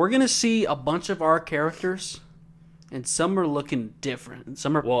to see a bunch of our characters, and some are looking different, and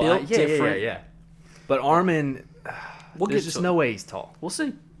some are built different. Yeah. But Armin, there's just no way he's tall. We'll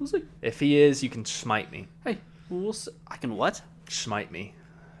see. If he is, you can smite me. Hey. We'll see. I can what? Smite me.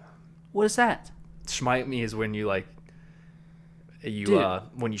 What is that? Smite me is when when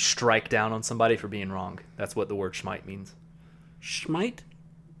you strike down on somebody for being wrong. That's what the word smite means. Smite?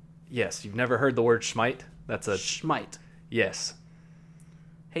 Yes, you've never heard the word schmite? That's a... Schmite. Yes.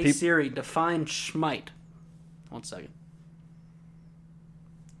 Hey Siri, define schmite. 1 second.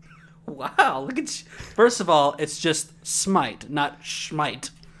 Wow, look at you. First of all, it's just smite, not schmite.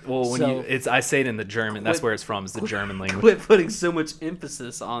 Well, I say it in the German. That's where it's from. It's the German language. Quit putting so much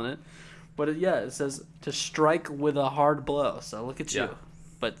emphasis on it. But it says to strike with a hard blow. So look at you.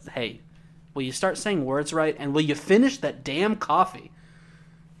 But hey, will you start saying words right? And will you finish that damn coffee?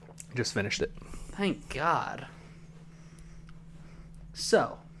 Just finished it. Thank God.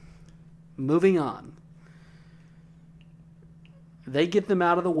 So, moving on. They get them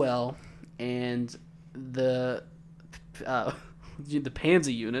out of the well, and the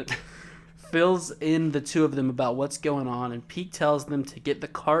pansy unit fills in the two of them about what's going on, and Pete tells them to get the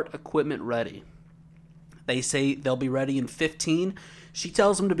cart equipment ready. They say they'll be ready in 15. She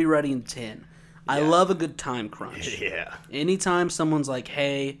tells them to be ready in 10. I love a good time crunch. Yeah. Anytime someone's like,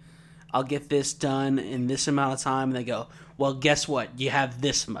 hey, I'll get this done in this amount of time, and they go, well, guess what? You have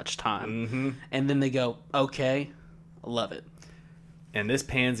this much time. Mm-hmm. And then they go, okay, I love it. And this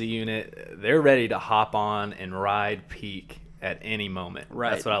pansy unit, they're ready to hop on and ride Peak at any moment.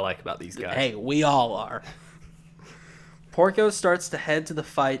 Right. That's what I like about these guys. Hey, we all are. Porco starts to head to the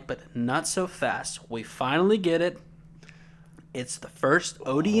fight, but not so fast. We finally get it. It's the first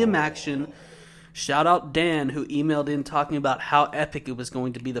ODM action. Shout out Dan, who emailed in talking about how epic it was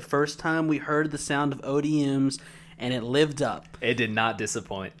going to be the first time we heard the sound of ODMs, and it lived up. It did not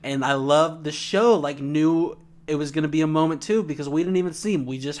disappoint. And I loved the show, knew it was going to be a moment too, because we didn't even see him.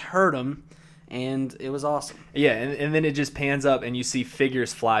 We just heard him, and it was awesome. Yeah, and then it just pans up, and you see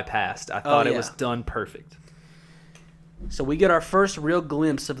figures fly past. I thought it was done perfect. So we get our first real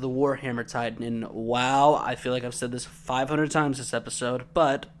glimpse of the Warhammer Titan, and wow, I feel like I've said this 500 times this episode,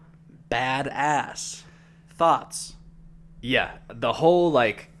 but badass. Thoughts? Yeah, the whole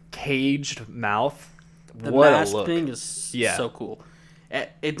caged mouth. The what mask a look. thing is so cool.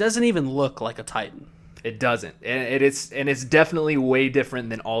 It doesn't even look like a Titan. It doesn't, and it's definitely way different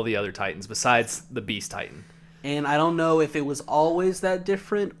than all the other Titans besides the Beast Titan. And I don't know if it was always that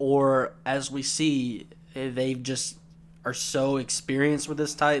different, or as we see, they just are so experienced with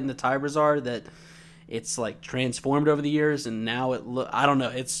this Titan, the Tybrazar, that it's transformed over the years, and now I don't know.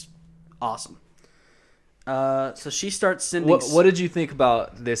 It's awesome. So she starts sending... What did you think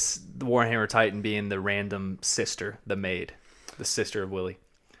about the Warhammer Titan being the random sister, the maid, the sister of Willie?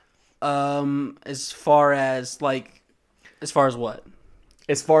 As far as what?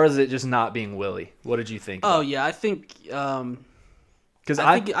 As far as it just not being Willie, what did you think? Oh yeah, I think because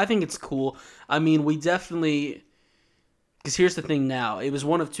I think it's cool. I mean, we definitely, because here's the thing. Now it was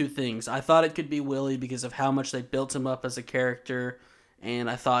one of two things. I thought it could be Willie because of how much they built him up as a character, and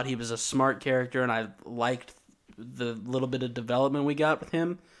I thought he was a smart character, and I liked the little bit of development we got with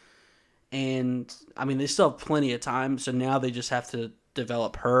him. And I mean, they still have plenty of time, so now they just have to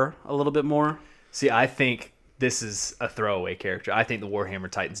develop her a little bit more. See, I think this is a throwaway character. I think the Warhammer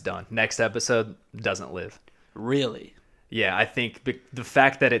Titan's done. Next episode doesn't live. Really? Yeah, I think the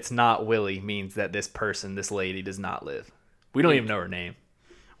fact that it's not Willie means that this lady, does not live. We don't even know her name.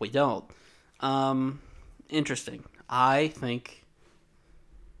 We don't. Interesting. I think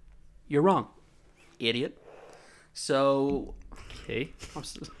you're wrong, idiot. So... Okay.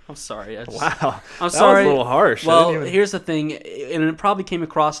 I'm sorry. Wow. I'm sorry. That was a little harsh. Well, here's the thing, and it probably came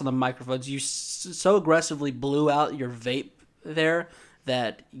across on the microphones. You so aggressively blew out your vape there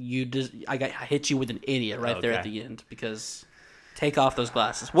that I hit you with an idiot there at the end, because take off those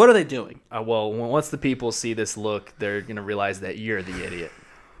glasses. What are they doing? Well, once the people see this look, they're going to realize that you're the idiot.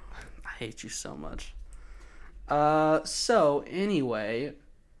 I hate you so much. So, anyway...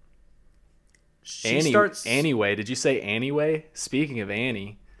 Anyway, did you say anyway? Speaking of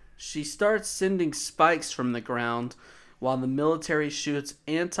Annie. She starts sending spikes from the ground while the military shoots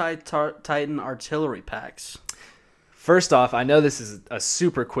anti-Titan artillery packs. First off, I know this is a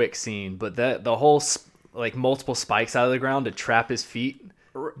super quick scene, but the whole multiple spikes out of the ground to trap his feet,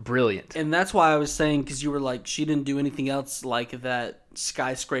 brilliant. And that's why I was saying, because you were like, she didn't do anything else like that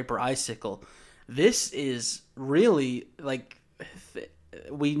skyscraper icicle. This is really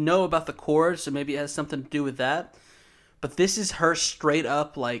we know about the cord, so maybe it has something to do with that. But this is her straight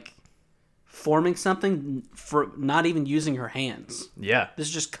up forming something for not even using her hands. Yeah. This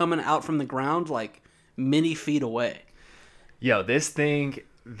is just coming out from the ground many feet away. Yo, this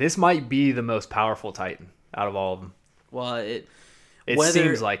might be the most powerful Titan out of all of them. Well, it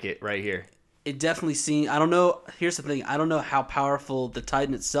seems like it right here. It definitely seems... I don't know. Here's the thing. I don't know how powerful the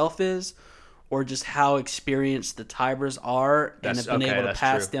Titan itself is, or just how experienced the Tybers are and have been able to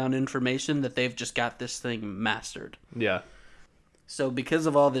pass down information that they've just got this thing mastered. Yeah. So because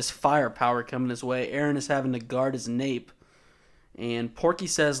of all this firepower coming his way, Aaron is having to guard his nape. And Porky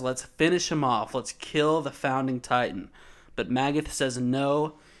says, let's finish him off. Let's kill the Founding Titan. But Magath says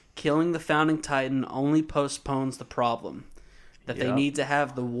no. Killing the Founding Titan only postpones the problem. That they need to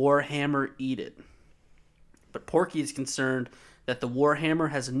have the Warhammer eat it. But Porky is concerned that the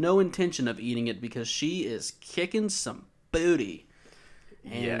Warhammer has no intention of eating it because she is kicking some booty.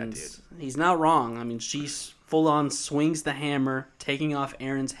 And he's not wrong. I mean, she's full on swings the hammer, taking off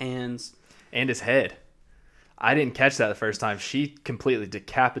Aaron's hands. And his head. I didn't catch that the first time. She completely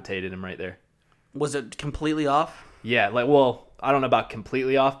decapitated him right there. Was it completely off? Yeah, I don't know about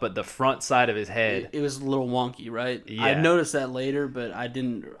completely off, but the front side of his head. It was a little wonky, right? Yeah. I noticed that later, but I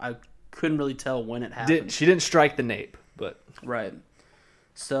couldn't really tell when it happened. She didn't strike the nape, but. Right.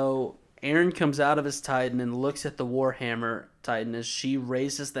 So Aaron comes out of his Titan and looks at the Warhammer Titan as she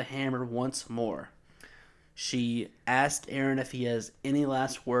raises the hammer once more. She asked Aaron if he has any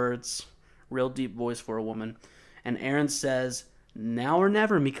last words. Real deep voice for a woman. And Aaron says, now or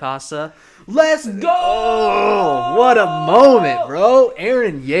never, Mikasa. Let's go! Oh, what a moment, bro.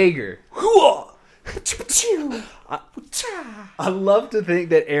 Aaron Yeager. I love to think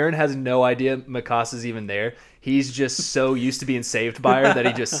that Aaron has no idea Mikasa's even there. He's just so used to being saved by her that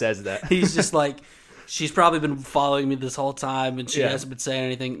he just says that. He's just like, she's probably been following me this whole time and she hasn't been saying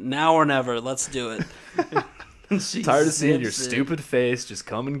anything. Now or never, let's do it. Tired of seeing your stupid face. Just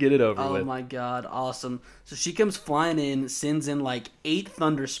come and get it over with. Oh my god, awesome. So she comes flying in, sends in like 8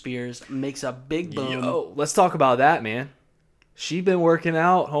 thunder spears, makes a big boom. Yo, let's talk about that, man. She been working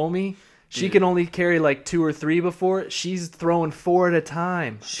out, homie. She can only carry like 2 or 3 before. She's throwing 4 at a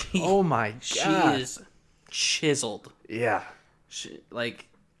time. Oh my god. She is chiseled. Yeah. She's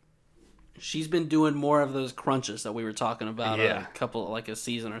been doing more of those crunches that we were talking about a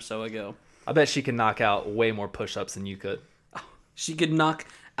season or so ago. I bet she can knock out way more push-ups than you could. She could knock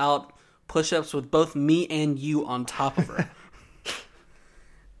out push-ups with both me and you on top of her.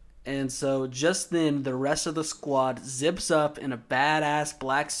 And so just then, the rest of the squad zips up in a badass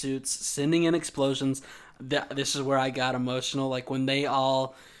black suits, sending in explosions. This is where I got emotional. Like when they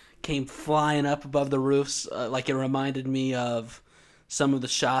all came flying up above the roofs, like it reminded me of some of the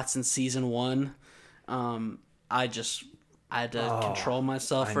shots in season 1. I had to control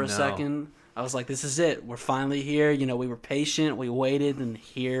myself for a second. I was like, this is it. We're finally here. You know, we were patient. We waited, and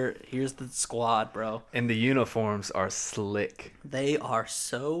here's the squad, bro. And the uniforms are slick. They are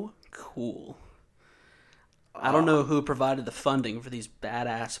so cool. I don't know who provided the funding for these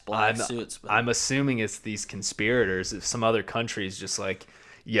badass black suits. But I'm assuming it's these conspirators. If some other countries just like,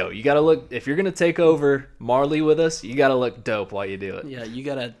 yo, you got to look, if you're going to take over Marley with us, you got to look dope while you do it. Yeah, you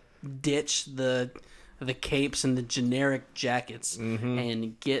got to ditch the capes and the generic jackets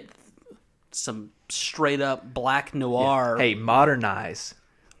and get some straight up black noir. Yeah. Hey, modernize.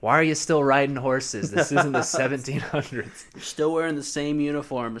 Why are you still riding horses? This isn't the 1700s. You're still wearing the same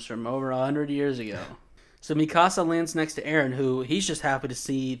uniforms from over 100 years ago. So Mikasa lands next to Aaron, who he's just happy to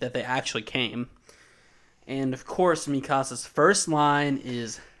see that they actually came. And of course, Mikasa's first line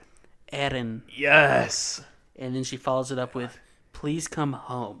is Eren. Yes. And then she follows it up with, please come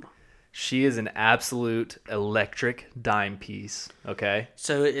home. She is an absolute electric dime piece, okay?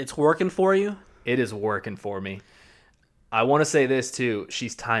 So it's working for you? It is working for me. I want to say this, too.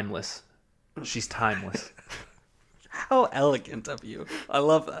 She's timeless. She's timeless. How elegant of you. I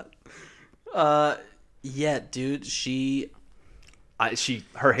love that. Yeah, dude,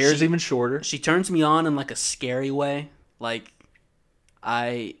 her hair's even shorter. She turns me on in like a scary way. Like,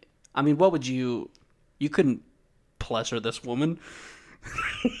 I mean, what would you couldn't pleasure this woman.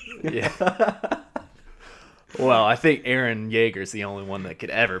 Yeah. Well, I think Aaron Yeager's the only one that could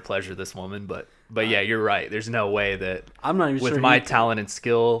ever pleasure this woman, but yeah, you're right. There's no way that I'm not even with sure my talent and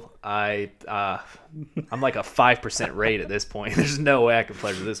skill, I'm like a 5% rate at this point. There's no way I could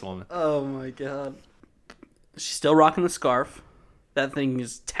pleasure this woman. Oh my god. She's still rocking the scarf. That thing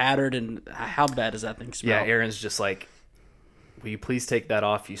is tattered, and how bad does that thing smell? Yeah, Aaron's just like, will you please take that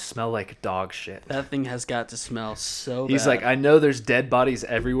off? You smell like dog shit. That thing has got to smell so bad. He's like, I know there's dead bodies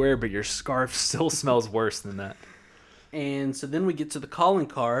everywhere, but your scarf still smells worse than that. And so then we get to the calling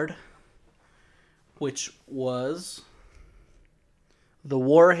card, which was the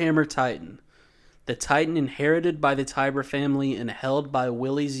Warhammer Titan. The Titan inherited by the Tiber family and held by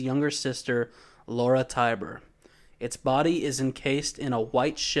Willie's younger sister, Laura Tiber. Its body is encased in a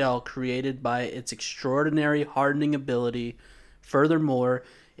white shell created by its extraordinary hardening ability. Furthermore,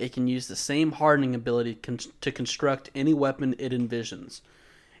 it can use the same hardening ability to construct any weapon it envisions.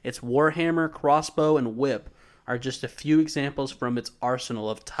 Its warhammer, crossbow, and whip are just a few examples from its arsenal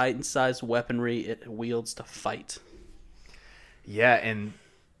of Titan-sized weaponry it wields to fight. Yeah, and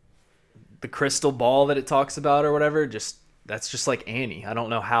the crystal ball that it talks about or whatever, that's just like Annie. I don't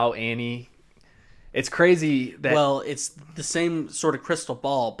know how Annie. It's crazy that. Well, it's the same sort of crystal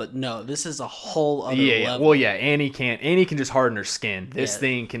ball, but no, this is a whole other level. Well, yeah, Annie can just harden her skin. This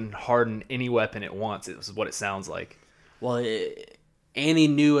thing can harden any weapon it wants. Is what it sounds like. Well, Annie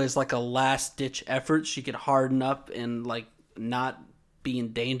knew as like a last ditch effort she could harden up and like not be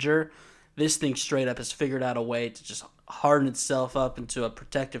in danger. This thing straight up has figured out a way to just harden itself up into a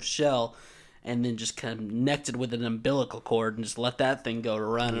protective shell, and then just connect it with an umbilical cord and just let that thing go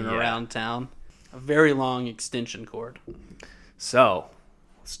running around town. A very long extension cord. So,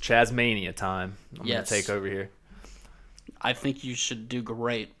 it's Chazmania time. I'm going to take over here. I think you should do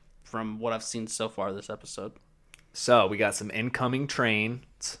great from what I've seen so far this episode. So, we got some incoming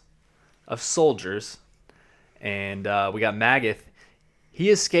trains of soldiers, and we got Magath. He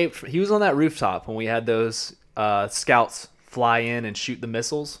escaped. He was on that rooftop when we had those scouts fly in and shoot the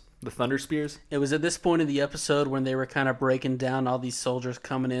missiles. The Thunder Spears? It was at this point of the episode when they were kind of breaking down all these soldiers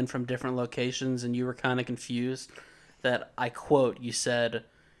coming in from different locations, and you were kind of confused that, I quote, you said,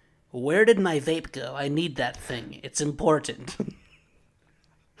 "Where did my vape go? I need that thing. It's important."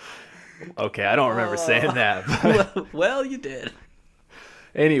 Okay, I don't remember saying that. Well, you did.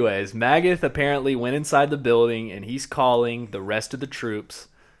 Anyways, Magath apparently went inside the building, and he's calling the rest of the troops,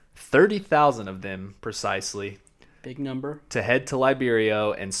 30,000 of them precisely, big number, to head to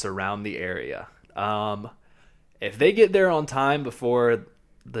Liberio and surround the area. If they get there on time before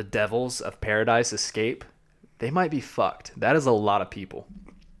the devils of paradise escape, they might be fucked. That is a lot of people.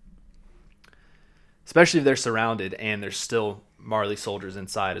 Especially if they're surrounded and there's still Marley soldiers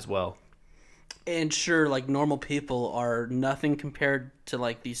inside as well. And sure, like, normal people are nothing compared to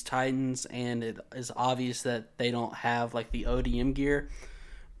like these Titans, and it is obvious that they don't have like the ODM gear,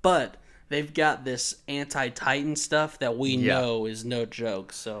 but they've got this anti-Titan stuff that we know is no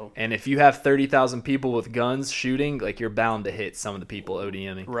joke. So, and if you have 30,000 people with guns shooting, like, you're bound to hit some of the people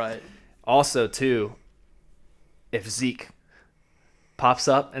ODMing. Right. Also, too, if Zeke pops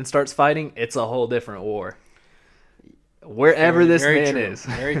up and starts fighting, it's a whole different war. Wherever this man is.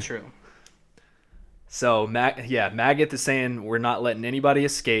 Very true. So, Magath is saying we're not letting anybody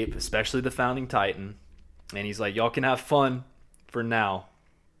escape, especially the Founding Titan. And he's like, y'all can have fun for now.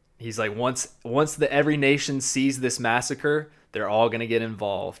 He's like, once every nation sees this massacre, they're all going to get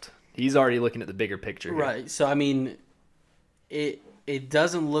involved. He's already looking at the bigger picture here. Right. So, I mean, it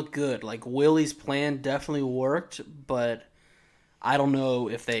doesn't look good. Like, Willie's plan definitely worked, but I don't know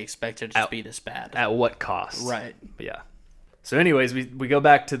if they expect it to be this bad. At what cost? Right. But yeah. So anyways, we go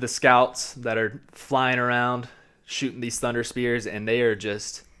back to the scouts that are flying around, shooting these Thunder Spears, and they are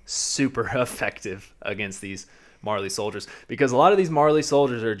just super effective against these Marley soldiers, because a lot of these Marley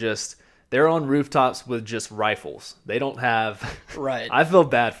soldiers are they're on rooftops with just rifles. They don't have right. I feel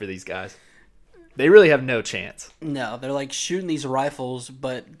bad for these guys. They really have no chance. No, they're like shooting these rifles,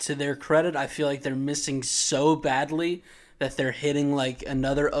 but to their credit, I feel like they're missing so badly that they're hitting like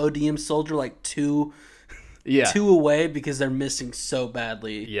another ODM soldier like two away, because they're missing so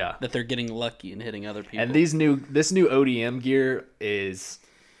badly that they're getting lucky and hitting other people. And this new ODM gear is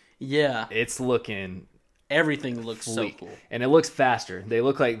it's looking. Everything looks sleek. so cool. And it looks faster. They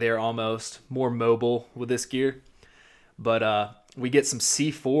look like they're almost more mobile with this gear. But we get some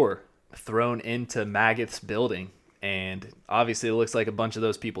C4 thrown into Magath's building, and obviously it looks like a bunch of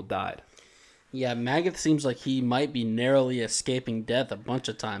those people died. Yeah, Magath seems like he might be narrowly escaping death a bunch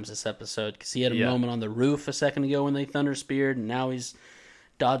of times this episode, because he had a moment on the roof a second ago when they Thunder Speared, and now he's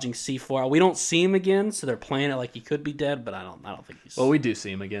dodging C4. We don't see him again, so they're playing it like he could be dead, but I don't think he's... Well, we do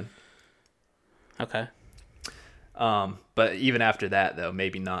see him again. Okay. But even after that, though,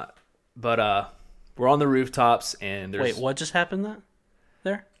 maybe not. But we're on the rooftops, and there's... Wait, what just happened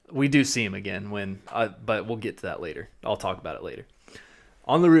there? We do see him again, but we'll get to that later. I'll talk about it later.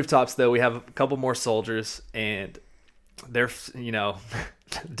 On the rooftops, though, we have a couple more soldiers, and they're,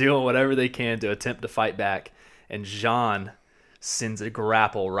 doing whatever they can to attempt to fight back. And Jean sends a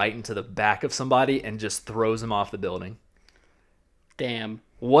grapple right into the back of somebody and just throws him off the building. Damn.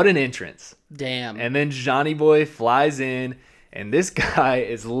 What an entrance. Damn. And then Johnny Boy flies in, and this guy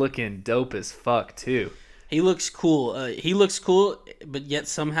is looking dope as fuck, too. He looks cool. But yet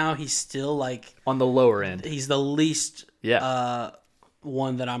somehow he's still, like... on the lower end. He's the least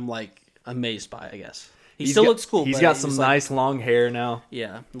one that I'm, like, amazed by, I guess. He looks cool. He's got some nice long hair now.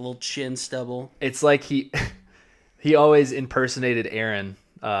 Yeah, a little chin stubble. It's like he always impersonated Aaron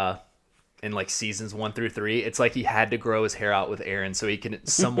in like seasons 1 through 3. It's like he had to grow his hair out with Aaron so he can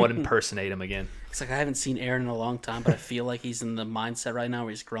somewhat impersonate him again. It's like I haven't seen Aaron in a long time, but I feel like he's in the mindset right now where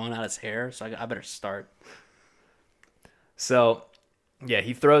he's growing out his hair, so I better start. So, yeah,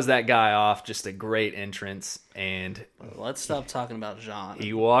 he throws that guy off. Just a great entrance. And let's stop talking about Jean.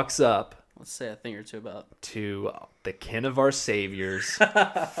 He walks up. Let's say a thing or two about to the kin of our saviors,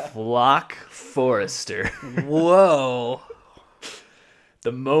 Flock Forrester. Whoa.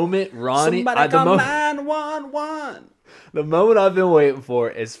 The moment Ronnie... Somebody call 911. The moment I've been waiting for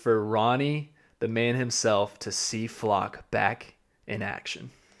is for Ronnie, the man himself, to see Flock back in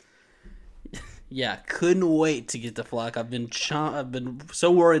action. Yeah, couldn't wait to get to Flock. I've been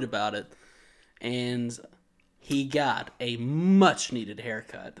so worried about it. And he got a much-needed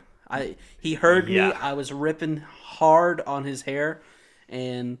haircut. He heard me. I was ripping hard on his hair,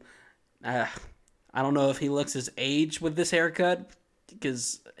 and I don't know if he looks his age with this haircut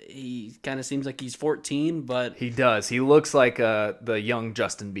because he kind of seems like he's 14, but he does. He looks like the young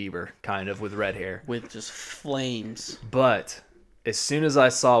Justin Bieber, kind of, with red hair, with just flames. But as soon as I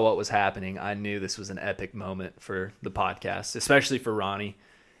saw what was happening, I knew this was an epic moment for the podcast, especially for Ronnie.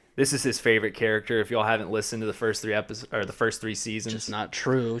 This is his favorite character. If y'all haven't listened to the first 3 episodes or the first 3 seasons, just not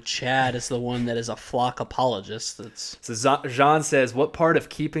true. Chad is the one that is a Flock apologist. So Jean says, "What part of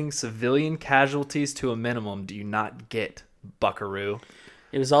keeping civilian casualties to a minimum do you not get, Buckaroo?"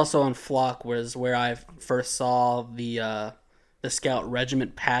 It was also on Flock, where I first saw the Scout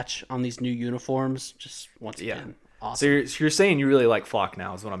Regiment patch on these new uniforms. Just once again, awesome. So you're saying you really like Flock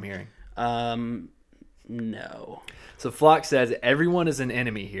now, is what I'm hearing. No. So Flock says, "Everyone is an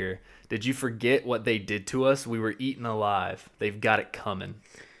enemy here. Did you forget what they did to us? We were eaten alive. They've got it coming."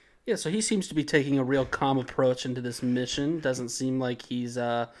 Yeah, so he seems to be taking a real calm approach into this mission. Doesn't seem like he's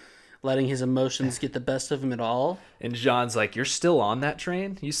letting his emotions get the best of him at all. And Jean's like, "You're still on that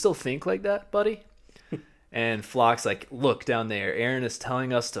train? You still think like that, buddy?" And Flock's like, "Look down there. Aaron is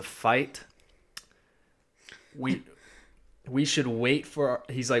telling us to fight. We should wait for..."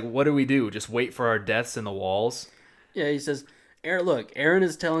 He's like, "What do we do? Just wait for our deaths in the walls?" Yeah, he says, Aaron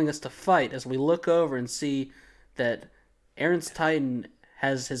is telling us to fight," as we look over and see that Aaron's Titan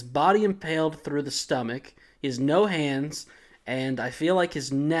has his body impaled through the stomach. He has no hands, and I feel like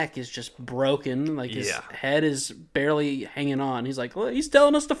his neck is just broken. Like his head is barely hanging on. He's like, well, he's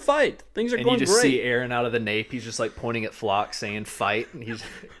telling us to fight. Things are going great. And you just see Aaron out of the nape. He's just like pointing at Flock saying fight. And he's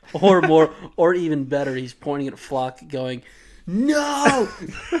or even better, he's pointing at Flock going, "No!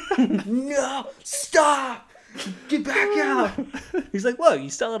 No! Stop! Get back out!" He's like, "Look,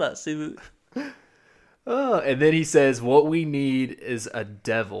 he's telling us." Oh, and then he says, "What we need is a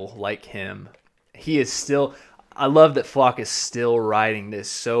devil like him." He is still... I love that Flock is still riding this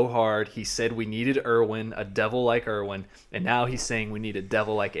so hard. He said we needed Irwin, a devil like Irwin, and now he's saying we need a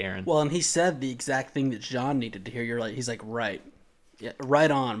devil like Aaron. Well, and he said the exact thing that John needed to hear. He's like, right. Yeah,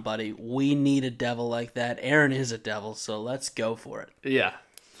 right on, buddy. We need a devil like that. Aaron is a devil, so let's go for it. Yeah.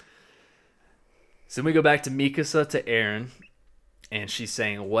 So then we go back to Mikasa to Aaron, and she's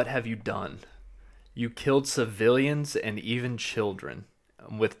saying, "What have you done? You killed civilians and even children,"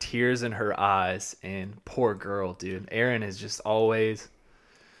 with tears in her eyes. And poor girl, dude. Aaron is just always...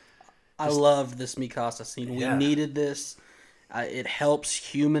 I loved this Mikasa scene. We needed this. It helps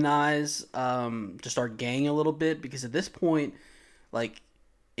humanize just our gang a little bit, because at this point, like,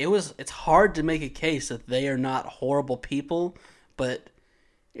 it's hard to make a case that they are not horrible people, but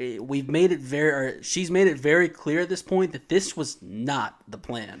she's made it very clear at this point that this was not the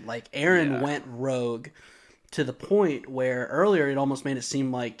plan. Like, Aaron went rogue to the point where earlier it almost made it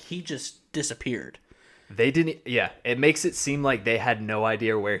seem like he just disappeared. They didn't... Yeah, it makes it seem like they had no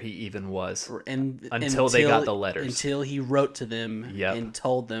idea where he even was until they got the letters. Until he wrote to them and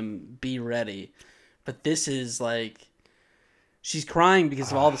told them, be ready. But this is like... She's crying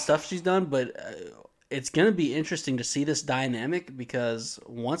because of all the stuff she's done, but it's going to be interesting to see this dynamic, because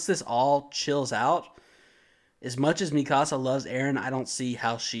once this all chills out, as much as Mikasa loves Aaron, I don't see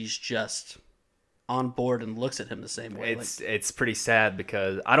how she's just on board and looks at him the same way. It's pretty sad,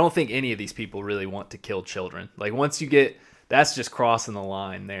 because I don't think any of these people really want to kill children. Like, once you get... That's just crossing the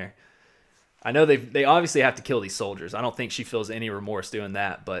line there. I know they obviously have to kill these soldiers. I don't think she feels any remorse doing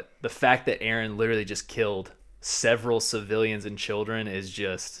that, but the fact that Aaron literally just killed several civilians and children is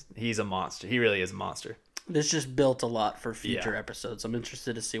just... He's a monster. He really is a monster. This just built a lot for future episodes. I'm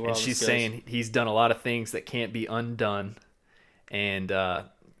interested to see where all this goes. And she's saying he's done a lot of things that can't be undone. And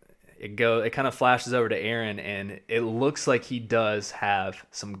it kind of flashes over to Aaron, and it looks like he does have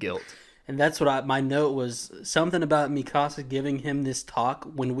some guilt. And that's what my note was. Something about Mikasa giving him this talk.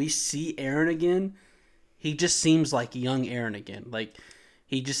 When we see Aaron again, he just seems like young Aaron again. Like,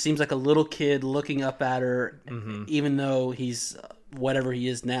 he just seems like a little kid looking up at her, even though he's whatever he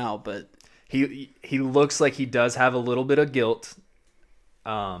is now. But he looks like he does have a little bit of guilt.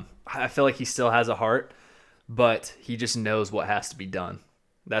 I feel like he still has a heart, but he just knows what has to be done.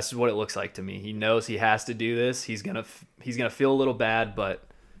 That's what it looks like to me. He knows he has to do this. He's gonna feel a little bad, but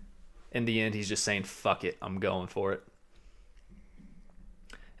in the end, he's just saying, fuck it, I'm going for it.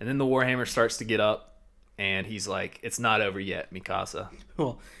 And then the Warhammer starts to get up, and he's like, it's not over yet, Mikasa.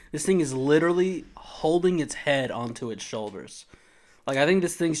 Well, this thing is literally holding its head onto its shoulders. Like, I think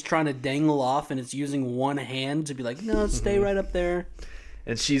this thing's trying to dangle off, and it's using one hand to be like, no, stay right up there.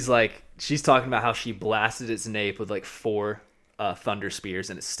 And she's talking about how she blasted its nape with like 4 thunder spears,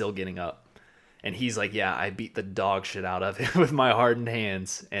 and it's still getting up. And he's like, yeah, I beat the dog shit out of it with my hardened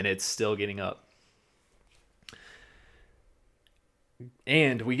hands, and it's still getting up.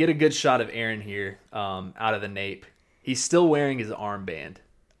 And we get a good shot of Eren here out of the nape. He's still wearing his armband.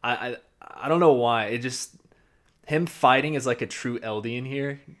 I don't know why. It just... Him fighting as like a true Eldian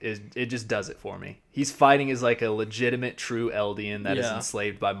here, it just does it for me. He's fighting as like a legitimate true Eldian that is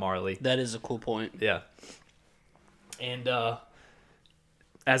enslaved by Marley. That is a cool point. Yeah. And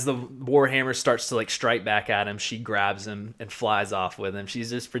as the Warhammer starts to like strike back at him, she grabs him and flies off with him.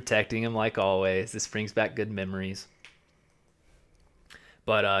 She's just protecting him like always. This brings back good memories.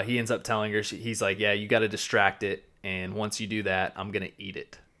 But he ends up telling her, he's like, yeah, you got to distract it. And once you do that, I'm going to eat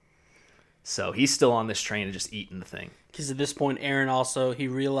it. So he's still on this train and just eating the thing. Because at this point, Eren also, he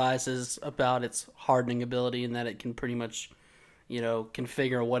realizes about its hardening ability and that it can pretty much,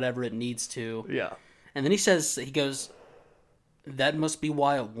 configure whatever it needs to. Yeah. And then he goes, that must be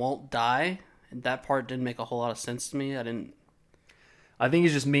why it won't die. And that part didn't make a whole lot of sense to me. I think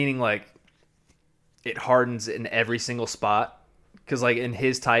he's just meaning like it hardens in every single spot. Because like in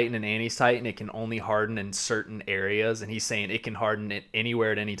his Titan and Annie's Titan, it can only harden in certain areas. And he's saying it can harden it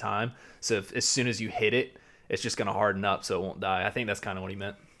anywhere at any time. So as soon as you hit it, it's just going to harden up so it won't die. I think that's kind of what he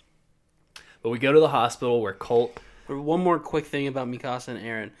meant. But we go to the hospital where Colt... One more quick thing about Mikasa and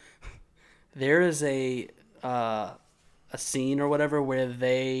Eren. There is a scene or whatever where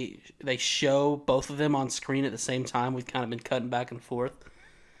they show both of them on screen at the same time. We've kind of been cutting back and forth.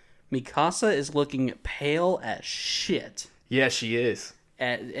 Mikasa is looking pale as shit. Yeah, she is.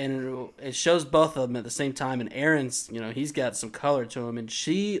 And it shows both of them at the same time. And Eren's, he's got some color to him. And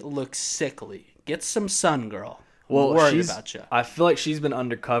she looks sickly. Get some sun, girl. Well, worried about you. I feel like she's been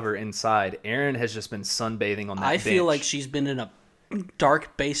undercover inside. Eren has just been sunbathing on that bench. I feel like she's been in a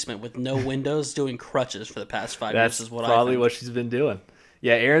dark basement with no windows doing crutches for the past 5 years. Is what That's probably what she's been doing.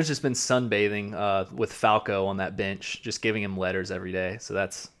 Yeah, Eren's just been sunbathing with Falco on that bench, just giving him letters every day. So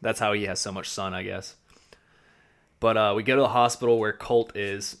that's how he has so much sun, I guess. But we go to the hospital where Colt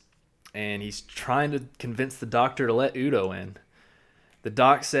is, and he's trying to convince the doctor to let Udo in. The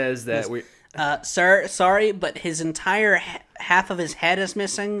doc says that sir, sorry, but his entire half of his head is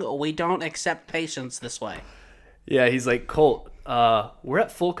missing. We don't accept patients this way. Yeah, he's like, Colt, we're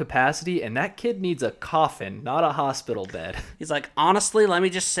at full capacity, and that kid needs a coffin, not a hospital bed. He's like, honestly, let me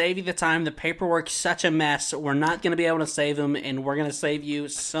just save you the time. The paperwork's such a mess. We're not going to be able to save him, and we're going to save you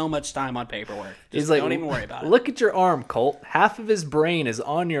so much time on paperwork. Just don't even worry about it. Look at your arm, Colt. Half of his brain is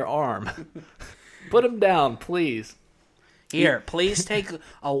on your arm. Put him down, please. Here, please take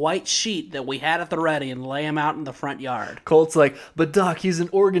a white sheet that we had at the ready and lay him out in the front yard. Colt's like, but Doc, he's an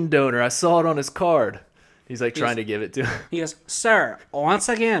organ donor. I saw it on his card. He's like trying to give it to him. He goes, sir, once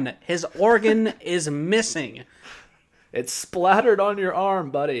again, his organ is missing. It's splattered on your arm,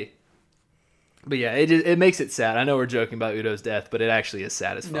 buddy. But yeah, it makes it sad. I know we're joking about Udo's death, but it actually is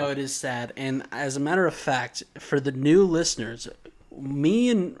sad as fuck. No, it is sad. And as a matter of fact, for the new listeners, me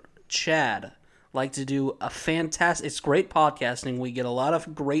and Chad like to do a fantastic... It's great podcasting. We get a lot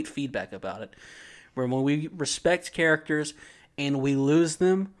of great feedback about it. Where when we respect characters and we lose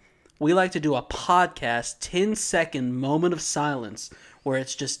them... We like to do a podcast, 10-second moment of silence where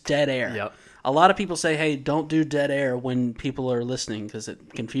it's just dead air. Yep. A lot of people say, hey, don't do dead air when people are listening because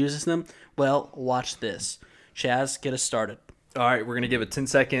it confuses them. Well, watch this. Chaz, get us started. All right, we're going to give a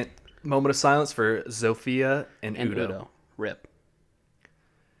 10-second moment of silence for Zofia and Udo. Rip.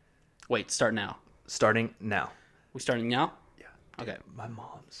 Wait, start now. Starting now. We starting now? Yeah. Dude, okay. My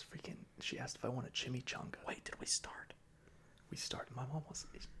mom's freaking... She asked if I want a chimichanga. Wait, did we start? We started. My mom was...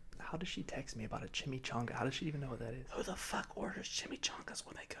 How does she text me about a chimichanga? How does she even know what that is? Who the fuck orders chimichangas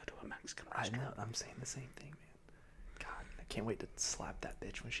when they go to a Mexican restaurant? I know. I'm saying the same thing, man. God, I can't wait to slap that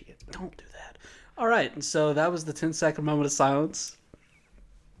bitch when she gets back. Don't do that. All right, and so that was the 10-second moment of silence.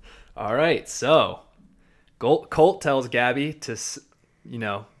 All right, so Colt tells Gabby to,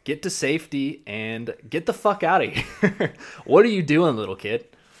 get to safety and get the fuck out of here. What are you doing, little kid?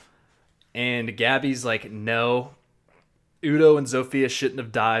 And Gabby's like, no. Udo and Zofia shouldn't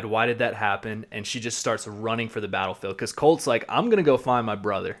have died. Why did that happen? And she just starts running for the battlefield because Colt's like, I'm going to go find my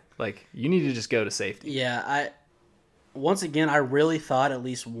brother. Like, you need to just go to safety. Yeah, once again, I really thought at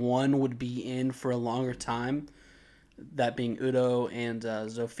least one would be in for a longer time, that being Udo and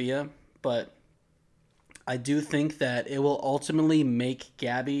Zofia. But I do think that it will ultimately make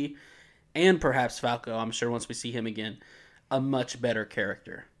Gabby, and perhaps Falco, I'm sure once we see him again, a much better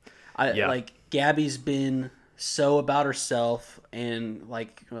character. Like, Gabby's been so about herself and,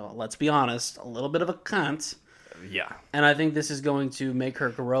 like, well, let's be honest, a little bit of a cunt. Yeah. And I think this is going to make her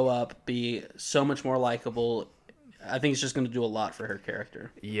grow up, be so much more likable. I think it's just going to do a lot for her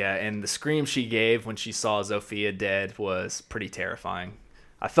character. Yeah, and the scream she gave when she saw Zofia dead was pretty terrifying.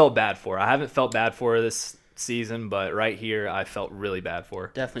 I felt bad for her. I haven't felt bad for her this season, but right here I felt really bad for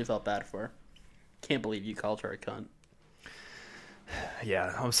her. Definitely felt bad for her. Can't believe you called her a cunt.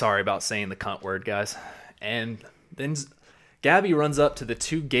 Yeah, I'm sorry about saying the cunt word, guys. And then Gabby runs up to the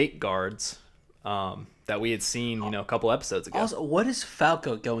 2 gate guards that we had seen, a couple episodes ago. Also, what is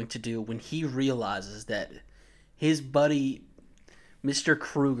Falco going to do when he realizes that his buddy, Mr.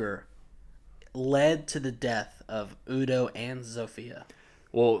 Kruger, led to the death of Udo and Zofia?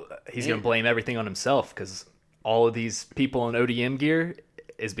 Well, he's going to blame everything on himself because all of these people in ODM gear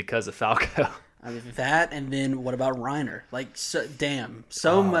is because of Falco. I mean, that, and then what about Reiner? Like,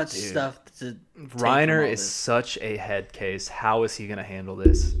 so much stuff to Reiner is such a head case. How is he going to handle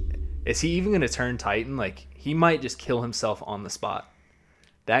this? Is he even going to turn Titan? Like, he might just kill himself on the spot.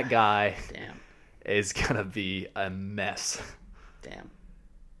 That guy is going to be a mess. Damn.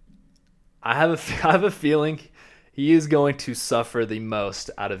 I have a feeling he is going to suffer the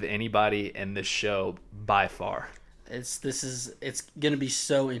most out of anybody in this show by far. It's going to be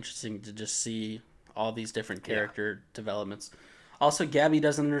so interesting to just see all these different character developments. Also, Gabby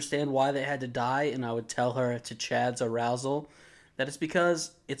doesn't understand why they had to die, and I would tell her, to Chad's arousal, that it's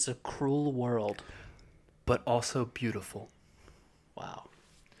because it's a cruel world. But also beautiful. Wow.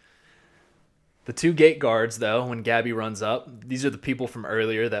 The 2 gate guards, though, when Gabby runs up, these are the people from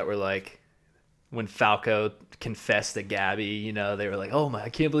earlier that were like, when Falco confessed to Gabby, they were like, oh my, I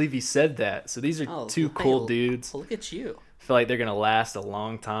can't believe he said that. So these are 2 cool dudes. Look at you. I feel like they're going to last a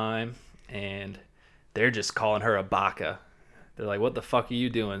long time, and they're just calling her a baka. They're like, what the fuck are you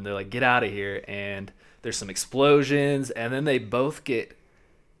doing? They're like, get out of here. And there's some explosions, and then they both get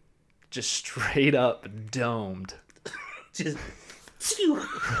just straight up domed. Just,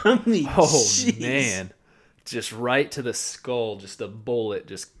 I mean, geez. Man. Just right to the skull, just a bullet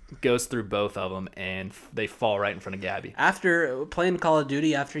just goes through both of them, and they fall right in front of Gabby. After playing Call of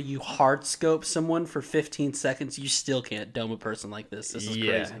Duty, after you hard scope someone for 15 seconds, you still can't dome a person like this. This is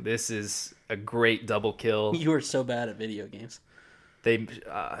crazy. This is a great double kill. You are so bad at video games.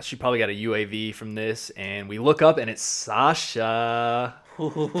 She probably got a UAV from this, and we look up, and it's Sasha,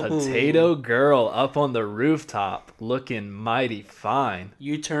 Potato Girl, up on the rooftop, looking mighty fine.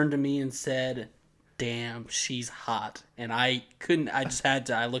 You turned to me and said, damn, she's hot. And I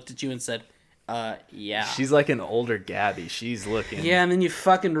looked at you and said, yeah. She's like an older Gabby. She's looking. Yeah, and then you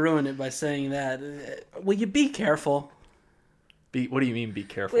fucking ruined it by saying that. Will you be careful? What do you mean, be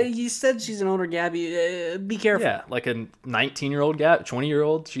careful? Well, you said she's an older Gabby. Be careful. Yeah, like a 19-year-old Gabby,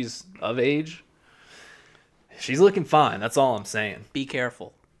 20-year-old. She's of age. She's looking fine. That's all I'm saying. Be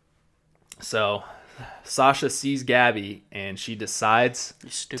careful. So Sasha sees Gabby, and she decides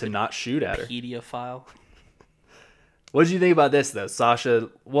to not shoot at her. Pedophile. What did you think about this, though? Sasha,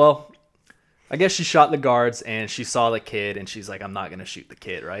 well, I guess she shot the guards, and she saw the kid, and she's like, I'm not going to shoot the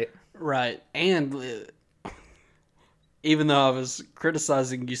kid, right? Right. And even though I was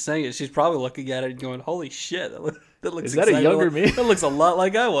criticizing you saying it, she's probably looking at it and going, holy shit, that looks Is that a younger me? That looks a lot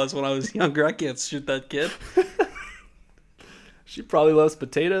like I was when I was younger. I can't shoot that kid. She probably loves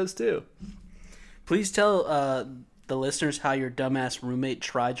potatoes, too. Please tell the listeners how your dumbass roommate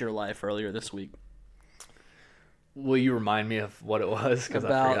tried your life earlier this week. Will you remind me of what it was? Because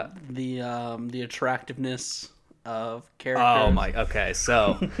I forgot. The attractiveness of characters. Oh my! Okay,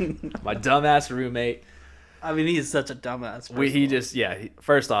 so my dumbass roommate. I mean, he is such a dumbass.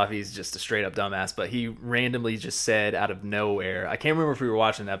 First off, he's just a straight up dumbass. But he randomly just said out of nowhere, I can't remember if we were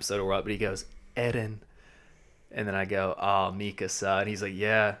watching an episode or what, but he goes, Eden. And then I go, oh, Mikasa. And he's like,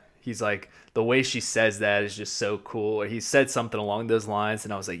 yeah. He's like, the way she says that is just so cool. Or he said something along those lines.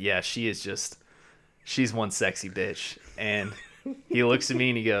 And I was like, yeah, she's one sexy bitch. And he looks at me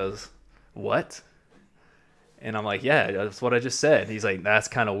and he goes, what? And I'm like, yeah, that's what I just said. He's like, that's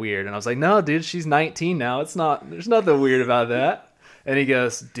kind of weird. And I was like, no, dude, she's 19 now. There's nothing weird about that. And he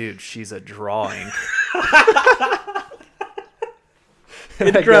goes, dude, she's a drawing.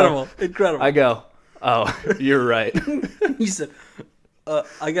 Incredible. I go, oh, you're right. He said,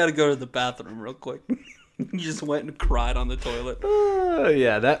 I got to go to the bathroom real quick. You just went and cried on the toilet.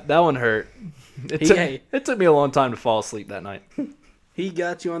 Yeah, that one hurt. It took me a long time to fall asleep that night. He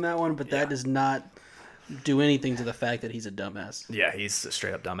got you on that one, but that does not do anything to the fact that he's a dumbass. Yeah, he's a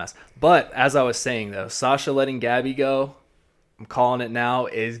straight up dumbass. But as I was saying, though, Sasha letting Gabby go, I'm calling it now,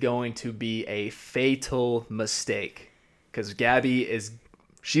 is going to be a fatal mistake. Because Gabby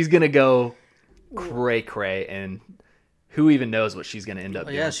she's going to go cray-cray, and who even knows what she's going to end up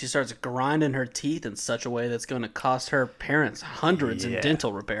doing. Yeah, she starts grinding her teeth in such a way that's going to cost her parents hundreds in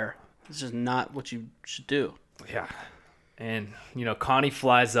dental repair. It's just not what you should do. Yeah. And, Connie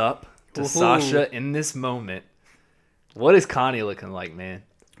flies up to Sasha in this moment. What is Connie looking like, man?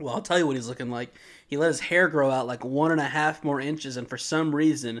 Well, I'll tell you what he's looking like. He let his hair grow out like 1.5 more inches, and for some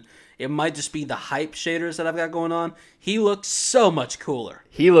reason, it might just be the hype shaders that I've got going on. He looks so much cooler.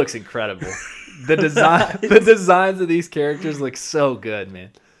 He looks incredible. The designs of these characters look so good, man.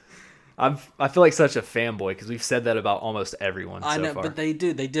 I feel like such a fanboy because we've said that about almost everyone I know, far. But they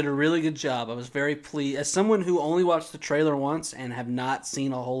did. They did a really good job. I was very pleased. As someone who only watched the trailer once and have not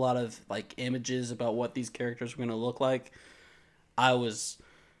seen a whole lot of images about what these characters were going to look like, I was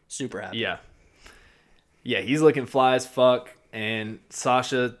super happy. Yeah. Yeah, he's looking fly as fuck. And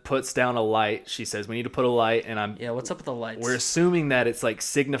Sasha puts down a light. She says, "We need to put a light." And what's up with the lights? We're assuming that it's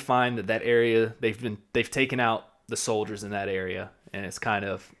signifying that area they've taken out the soldiers in that area, and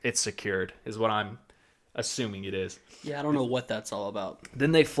it's secured, is what I'm assuming it is. Yeah, I don't know what that's all about.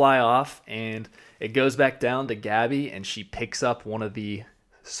 Then they fly off, and it goes back down to Gabby, and she picks up one of the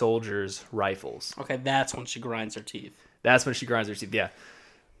soldiers' rifles. Okay, that's when she grinds her teeth. Yeah.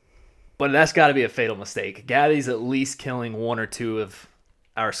 But that's got to be a fatal mistake. Gabby's at least killing one or two of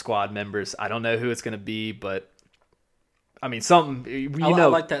our squad members. I don't know who it's going to be, but I mean, something. I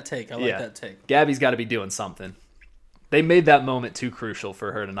like that take. That take. Gabby's got to be doing something. They made that moment too crucial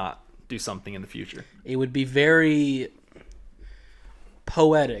for her to not do something in the future. It would be very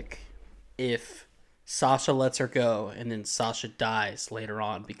poetic if Sasha lets her go and then Sasha dies later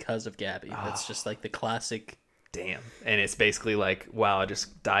on because of Gabby. That's just the classic. Damn. And it's basically like, wow, I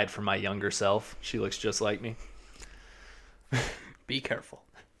just died for my younger self. She looks just like me. Be careful.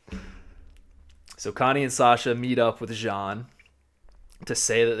 So Connie and Sasha meet up with Jean to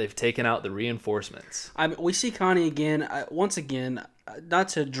say that they've taken out the reinforcements. We see Connie again. Once again, not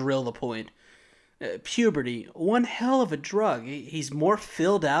to drill the point, puberty, one hell of a drug. He's more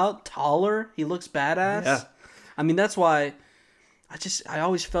filled out, taller. He looks badass. Yeah. I mean, that's why I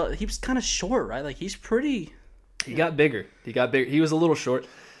always felt he was kind of short, right? He's pretty... He got bigger. He was a little short.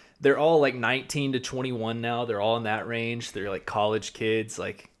 They're all 19 to 21 now. They're all in that range. They're college kids.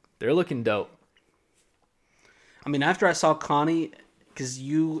 They're looking dope. I mean, after I saw Connie, because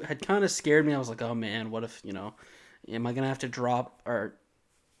you had kind of scared me, I was like, oh man, what if, am I going to have to drop or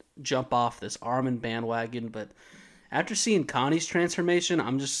jump off this Armin bandwagon? But after seeing Connie's transformation,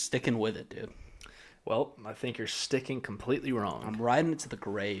 I'm just sticking with it, dude. Well, I think you're sticking completely wrong. I'm riding it to the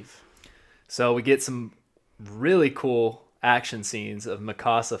grave. So we get some really cool action scenes of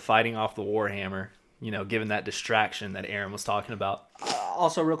Mikasa fighting off the Warhammer, given that distraction that Aaron was talking about.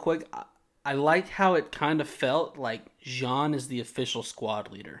 Also, real quick, I like how it kind of felt like Jean is the official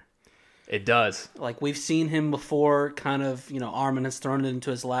squad leader. It does. We've seen him before, kind of, Armin has thrown it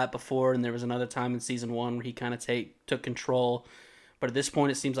into his lap before, and there was another time in season 1 where he kind of took control. But at this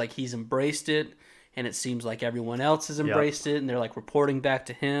point, it seems like he's embraced it. And it seems like everyone else has embraced it, and they're reporting back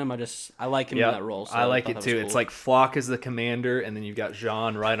to him. I like him in that role. So I like it too. Cool. It's like Flock is the commander, and then you've got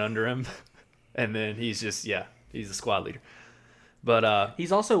Jean right under him, and then he's the squad leader. But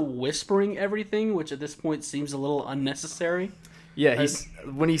he's also whispering everything, which at this point seems a little unnecessary. Yeah,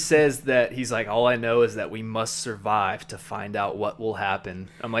 when he says that, he's like, all I know is that we must survive to find out what will happen.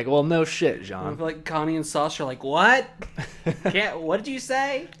 I'm like, well, no shit, Jean. I feel like Connie and Sasha are like, what? What did you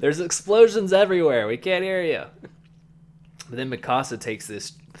say? There's explosions everywhere. We can't hear you. But then Mikasa takes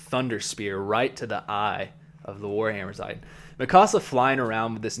this thunder spear right to the eye of the Warhammer side. Mikasa flying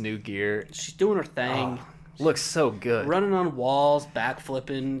around with this new gear. She's doing her thing. Looks so good. Running on walls,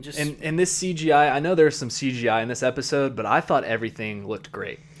 backflipping. And this CGI, I know there's some CGI in this episode, but I thought everything looked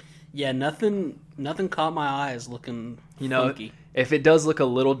great. Yeah, nothing caught my eye as looking funky. If it does look a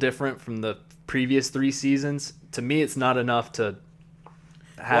little different from the previous 3 seasons, to me it's not enough to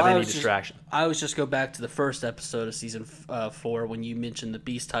have any distraction. I always just go back to the first episode of season 4 when you mentioned the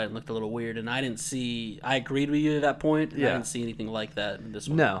Beast Titan looked a little weird, and I agreed with you at that point. Yeah. I didn't see anything like that in this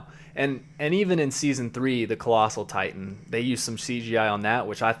one. No. And even in season 3, the Colossal Titan, they used some CGI on that,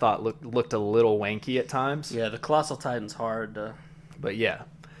 which I thought looked a little wanky at times. Yeah, the Colossal Titan's hard. But yeah,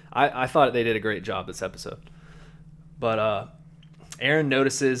 I thought they did a great job this episode. But Aaron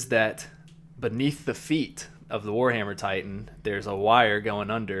notices that beneath the feet of the Warhammer Titan, there's a wire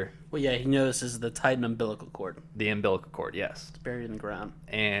going under. Well, yeah, he notices the Titan umbilical cord. The umbilical cord, yes. It's buried in the ground.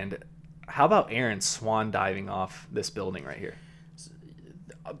 And how about Aaron swan diving off this building right here?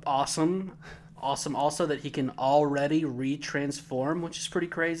 Awesome. Also that he can already retransform, which is pretty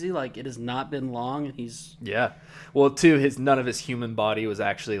crazy. Like, it has not been long, and he's... Yeah. Well, too, none of his human body was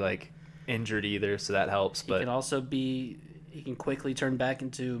actually, like, injured either, so that helps. He can also be... He can quickly turn back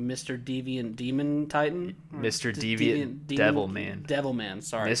into Mr. Deviant Demon Titan. Mr. Deviant Devil Man. Devil Man,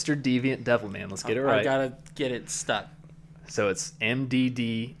 sorry. Mr. Deviant Devil Man. Let's get it right. I gotta get it stuck. So it's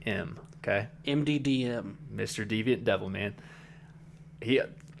MDDM, okay? MDDM. Mr. Deviant Devil Man. He...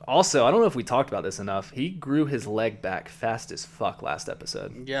 Also, I don't know if we talked about this enough. He grew his leg back fast as fuck last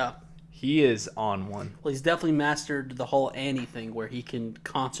episode. Yeah. He is on one. Well, he's definitely mastered the whole Annie thing where he can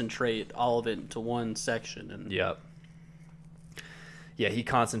concentrate all of it into one section. And Yep. Yeah, he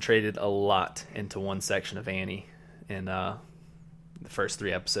concentrated a lot into one section of Annie in the first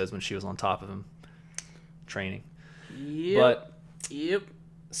 3 episodes when she was on top of him training. Yep.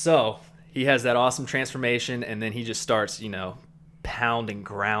 So, he has that awesome transformation, and then he just starts, pounding,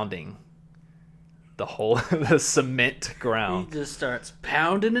 grounding the cement ground. He just starts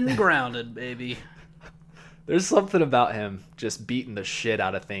pounding and grounded, baby. There's something about him just beating the shit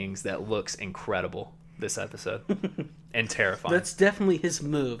out of things that looks incredible this episode and terrifying. That's definitely his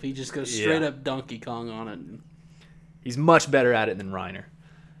move. He just goes straight up Donkey Kong on it. He's much better at it than Reiner.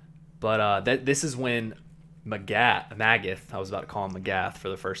 But this is when Magath, I was about to call him Magath for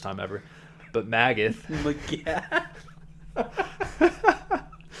the first time ever, but Magath. Magath?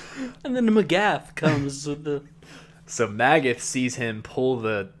 And then the Magath comes with the... So Magath sees him pull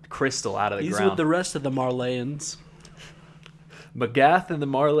the crystal out of the ground. He's with the rest of the Marleyans. Magath and the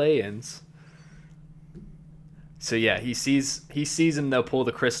Marleyans. So yeah, he sees him though pull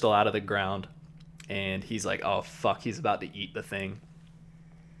the crystal out of the ground, and he's like, "Oh fuck, he's about to eat the thing."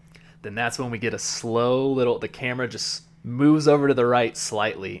 Then that's when we get a slow little. The camera just moves over to the right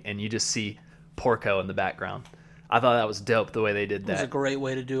slightly, and you just see Porco in the background. I thought that was dope the way they did that. It was a great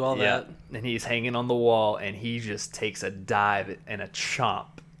way to do all that. And he's hanging on the wall, and he just takes a dive and a chomp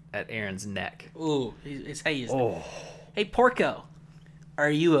at Aaron's neck. Ooh, Hey, Porco, are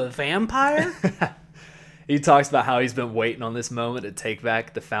you a vampire? He talks about how he's been waiting on this moment to take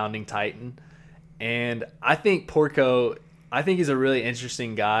back the founding Titan. And I think Porco, he's a really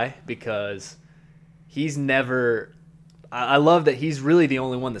interesting guy because he's never... I love that he's really the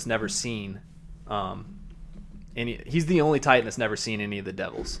only one that's never seen... he's the only Titan that's never seen any of the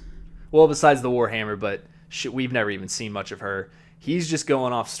Devils. Well, besides the Warhammer, but we've never even seen much of her. He's just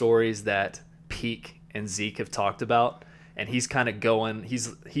going off stories that Peak and Zeke have talked about, and he's kind of going.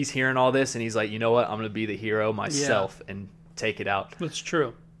 He's hearing all this, and he's like, you know what? I'm going to be the hero myself and take it out. That's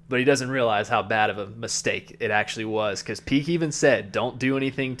true. But he doesn't realize how bad of a mistake it actually was, because Peak even said, "Don't do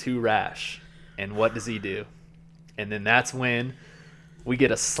anything too rash." And what does he do? And then that's when we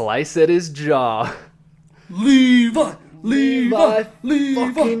get a slice at his jaw. Levi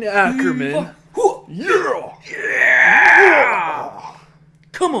fucking Ackerman. Yeah!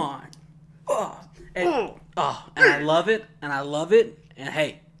 Come on. And I love it, and I love it, and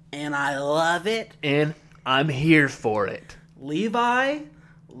hey, and I love it. And I'm here for it. Levi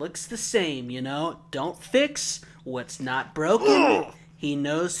looks the same, Don't fix what's not broken. He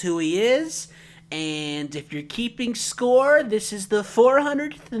knows who he is. And if you're keeping score, this is the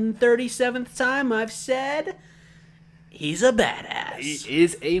 437th time I've said he's a badass. He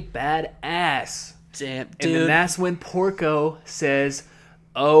is a badass. Damn, dude. And then that's when Porco says,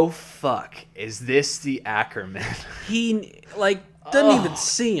 "Oh fuck, is this the Ackerman?" He doesn't even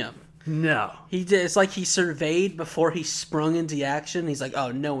see him. No. It's like he surveyed before he sprung into action. He's like,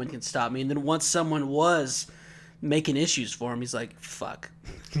 "Oh, no one can stop me." And then once someone was making issues for him, he's like, "Fuck,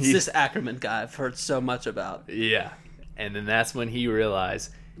 it's this Ackerman guy I've heard so much about." Yeah. And then that's when he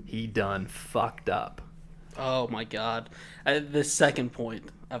realized he done fucked up. Oh my god. The second point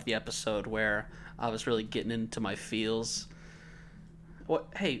of the episode where I was really getting into my feels.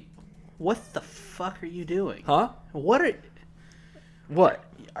 What the fuck are you doing? Huh? What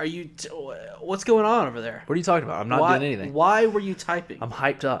are you what's going on over there? What are you talking about? I'm not doing anything. Why were you typing? I'm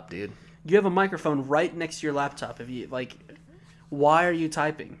hyped up, dude. You have a microphone right next to your laptop. Why are you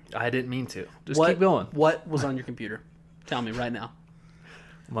typing? I didn't mean to. Just keep going. What was on your computer? Tell me right now.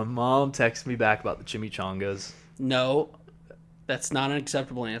 My mom texted me back about the chimichangas. No, that's not an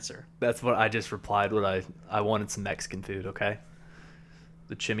acceptable answer. That's what I just replied. I wanted some Mexican food, okay?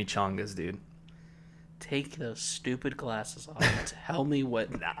 The chimichangas, dude. Take those stupid glasses off and tell me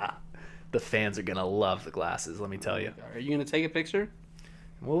what... Nah. The fans are going to love the glasses, let me tell you. Are you going to take a picture?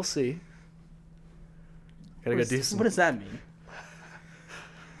 We'll see. Gotta go do some. What does that mean?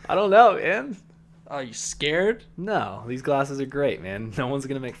 I don't know, man. Are you scared? No, these glasses are great, man. No one's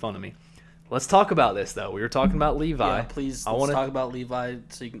gonna make fun of me. Let's talk about this though. We were talking about Levi. Yeah, please. Let's talk about Levi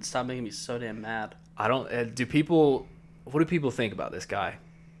so you can stop making me so damn mad. I don't. Do people? What do people think about this guy?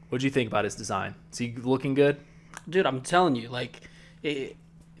 What do you think about his design? Is he looking good? Dude, I'm telling you,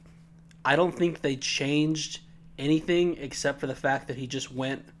 I don't think they changed anything except for the fact that he just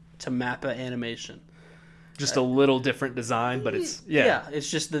went to Mappa Animation. Just a little different design, but it's it's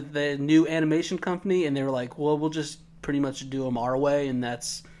just the new animation company, and they were like, well, we'll just pretty much do them our way, and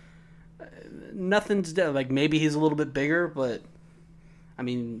that's nothing's like maybe he's a little bit bigger, but I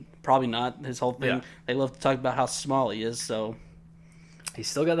mean probably not. His whole thing, they love to talk about how small he is, so he's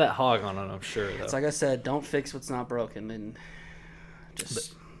still got that hog on him, I'm sure. Though. It's like I said, don't fix what's not broken, and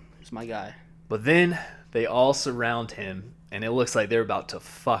he's my guy. But then they all surround him, and it looks like they're about to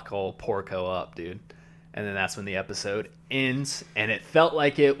fuck old Porco up, dude. And then that's when the episode ends, and it felt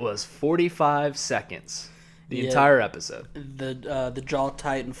like it was 45 seconds. The entire episode. The Jaw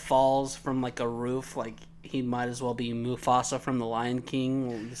Titan falls from like a roof, like he might as well be Mufasa from The Lion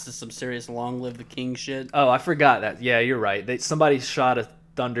King. This is some serious Long Live the King shit. Oh, I forgot that. Yeah, you're right. Somebody shot a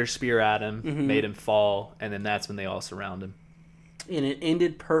thunder spear at him, made him fall, and then that's when they all surround him. And it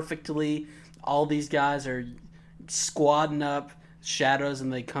ended perfectly. All these guys are squadding up shadows,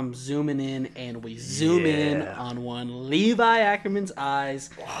 and they come zooming in, and we zoom in on one Levi Ackerman's eyes.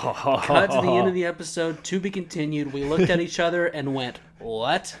 Cut to the end of the episode, to be continued. We looked at each other and went,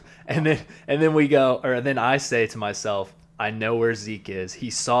 what? And then we go, or then I say to myself, I know where Zeke is. He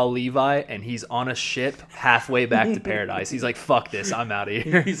saw Levi, and he's on a ship halfway back to paradise. He's like, fuck this, I'm out of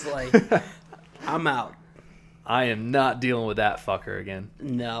here. He's like, I'm out. I am not dealing with that fucker again.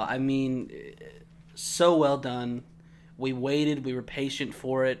 No, I mean, so well done. We waited. We were patient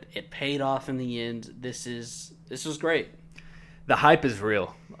for it. It paid off in the end. This was great. The hype is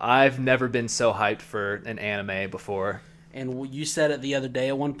real. I've never been so hyped for an anime before. And you said it the other day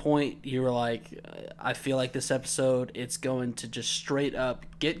at one point. You were like, I feel like this episode, it's going to just straight up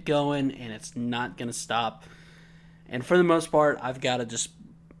get going, and it's not going to stop. And for the most part, I've got to just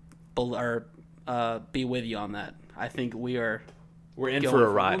be with you on that. I think we're in for a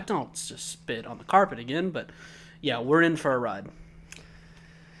ride. Well, don't just spit on the carpet again, but yeah, we're in for a ride.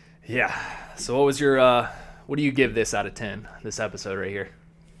 Yeah. So what was your what do you give this out of 10, this episode right here?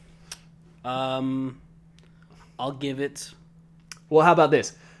 I'll give it. Well, how about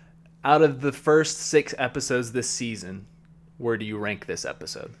this? Out of the first 6 episodes this season, where do you rank this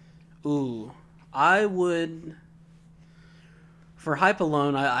episode? Ooh, I would. For hype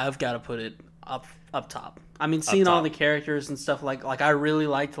alone, I've got to put it up top. I mean, seeing all the characters and stuff like I really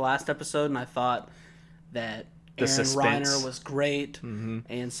liked the last episode, and I thought that Aaron Reiner was great,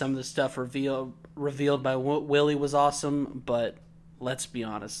 and some of the stuff revealed by Willie was awesome. But let's be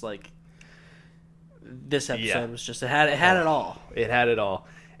honest, like this episode was just it had it all. It had it all,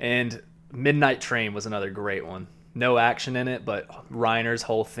 and Midnight Train was another great one. No action in it, but Reiner's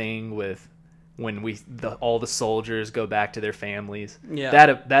whole thing with when all the soldiers go back to their families.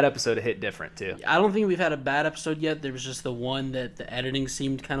 Yeah, that episode hit different too. I don't think we've had a bad episode yet. There was just the one that the editing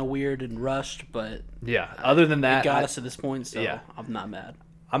seemed kind of weird and rushed, but other than that, it got us to this point. So I'm not mad.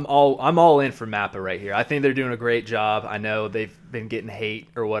 I'm all in for Mappa right here. I think they're doing a great job. I know they've been getting hate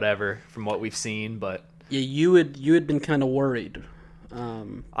or whatever from what we've seen, but you had been kind of worried.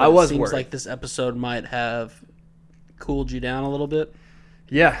 I was worried. It seems like this episode might have cooled you down a little bit.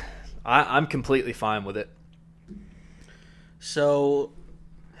 Yeah. I'm completely fine with it. So,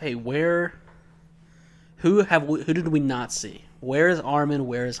 hey, who did we not see? Where is Armin?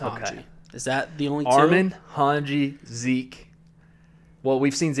 Where is Hanji? Okay. Is that the only two? Armin, Hanji, Zeke. Well,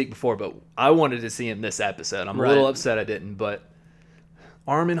 we've seen Zeke before, but I wanted to see him this episode. I'm a little upset I didn't, but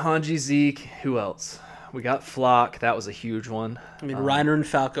Armin, Hanji, Zeke. Who else? We got Flock. That was a huge one. I mean, Reiner and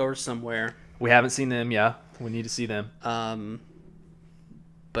Falco are somewhere. We haven't seen them. Yeah, we need to see them.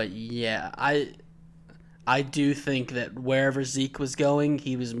 But yeah, I do think that wherever Zeke was going,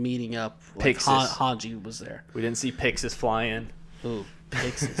 he was meeting up. Like Hanji was there. We didn't see Pixis fly in. Ooh,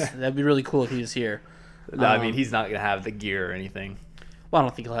 Pixis. That'd be really cool if he was here. No, I mean, he's not going to have the gear or anything. Well, I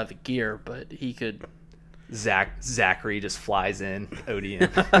don't think he'll have the gear, but he could. Zachary just flies in, Odeon.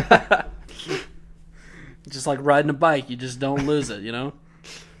 Just like riding a bike, you just don't lose it, you know?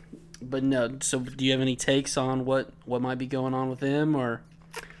 But no, so do you have any takes on what might be going on with him, or...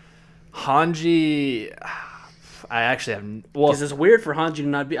 Hanji, I actually have. Well, because it's weird for Hanji to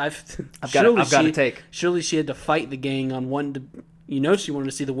not be. I've got a take. Surely she had to fight the gang on one. She wanted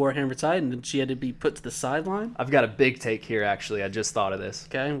to see the Warhammer Titan, and she had to be put to the sideline. I've got a big take here. Actually, I just thought of this.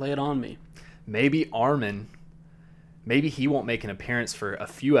 Okay, lay it on me. maybe Armin, maybe he won't make an appearance for a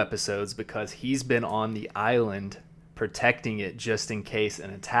few episodes because he's been on the island protecting it just in case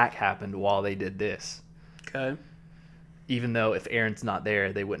an attack happened while they did this. Okay. Even though if Aaron's not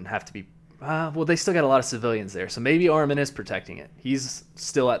there, they wouldn't have to be. Well, they still got a lot of civilians there, so maybe Armin is protecting it. He's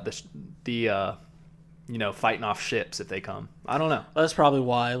still at the fighting off ships if they come. I don't know. Well, that's probably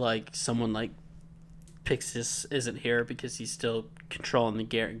why someone like Pixis isn't here, because he's still controlling the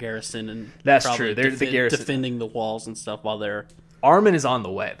garrison and that's true. They're the garrison defending the walls and stuff while they're. Armin is on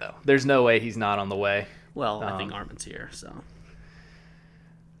the way though. There's no way he's not on the way. Well, I think Armin's here. So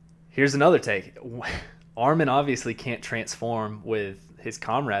here's another take. Armin obviously can't transform with his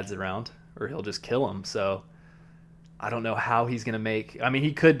comrades around, or he'll just kill them. So I don't know how he's gonna make. I mean,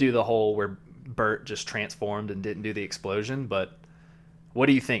 he could do the whole where Bert just transformed and didn't do the explosion, but what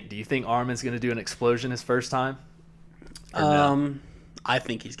do you think? Do you think Armin's going to do an explosion his first time? No? I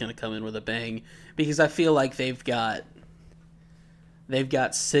think he's going to come in with a bang, because I feel like they've got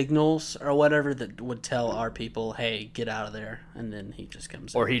signals or whatever that would tell our people, hey, get out of there, and then he just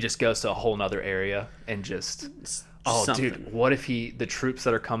comes or in. He just goes to a whole nother area and just something. Dude, what if the troops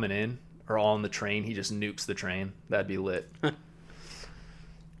that are coming in are all on the train, he just nukes the train? That'd be lit.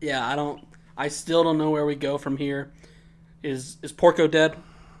 Yeah, I still don't know where we go from here. Is Porco dead?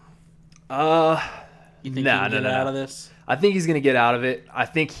 You think he can get out of this? I think he's going to get out of it. I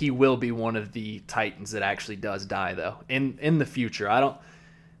think he will be one of the Titans that actually does die, though. In the future,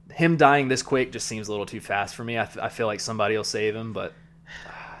 him dying this quick just seems a little too fast for me. I feel like somebody will save him, but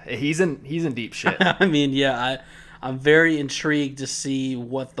he's in deep shit. I mean, yeah, I'm very intrigued to see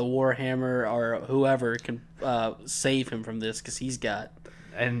what the Warhammer or whoever can save him from this, because he's got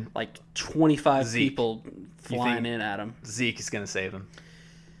 25 people flying in at him. Zeke is going to save him.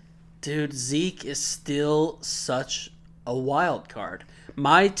 Dude, Zeke is still such a wild card.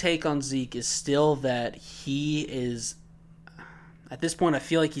 My take on Zeke is still that he is, at this point, I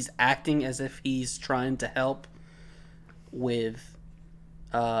feel like he's acting as if he's trying to help with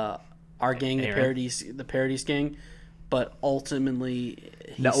our gang, the Parodies gang, but ultimately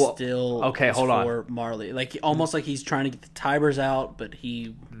he's still for Marley. Almost like he's trying to get the Tybers out, but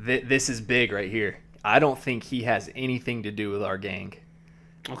he... This is big right here. I don't think he has anything to do with our gang.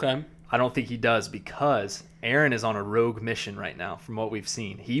 Okay. I don't think he does, because Aaron is on a rogue mission right now from what we've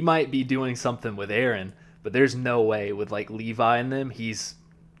seen. He might be doing something with Aaron, but there's no way with Levi and them, he's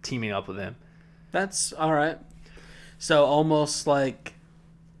teaming up with him. That's all right. So almost like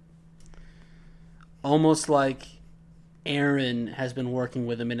Aaron has been working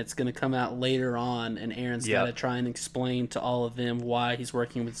with him, and it's going to come out later on, and Aaron's got to try and explain to all of them why he's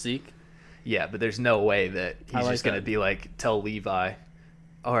working with Zeke. Yeah, but there's no way that he's just going to be tell Levi,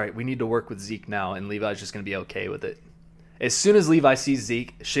 all right, we need to work with Zeke now, and Levi's just going to be okay with it. As soon as Levi sees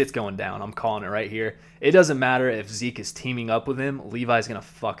Zeke, shit's going down. I'm calling it right here. It doesn't matter if Zeke is teaming up with him. Levi's going to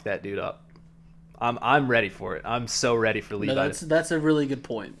fuck that dude up. I'm ready for it. I'm so ready for Levi. No, that's a really good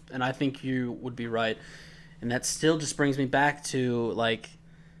point, and I think you would be right. And that still just brings me back to,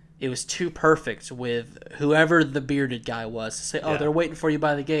 it was too perfect with whoever the bearded guy was to say, they're waiting for you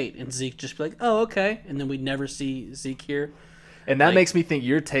by the gate. And Zeke just be like, oh, okay. And then we'd never see Zeke here. And that makes me think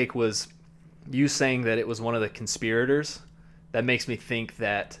your take was you saying that it was one of the conspirators. That makes me think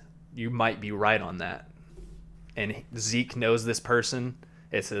that you might be right on that. And Zeke knows this person.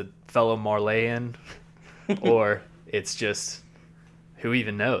 It's a fellow Marleyan. Or it's just, who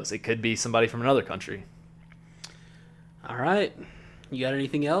even knows? It could be somebody from another country. All right. You got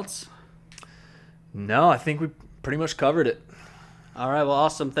anything else? No, I think we pretty much covered it. All right. Well,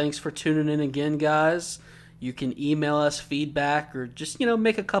 awesome. Thanks for tuning in again, guys. You can email us feedback or just,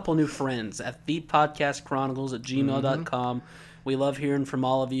 make a couple new friends at thepodcastchronicles@gmail.com. Mm-hmm. We love hearing from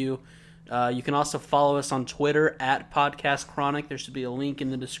all of you. You can also follow us on Twitter at Podcast Chronic. There should be a link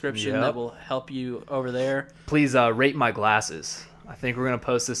in the description that will help you over there. Please rate my glasses. I think we're going to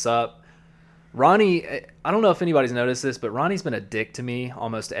post this up. Ronnie, I don't know if anybody's noticed this, but Ronnie's been a dick to me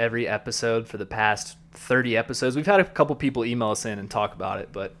almost every episode for the past 30 episodes. We've had a couple people email us in and talk about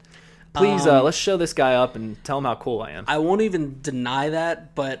it, but please let's show this guy up and tell him how cool I am. I won't even deny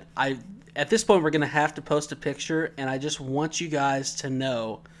that, but at this point we're going to have to post a picture, and I just want you guys to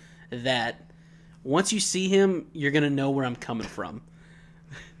know that once you see him, you're going to know where I'm coming from.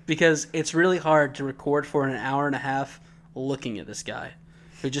 Because it's really hard to record for an hour and a half looking at this guy.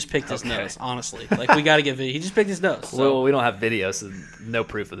 Who just picked his nose, honestly. We got to give it. He just picked his nose. So. Well, we don't have video, so no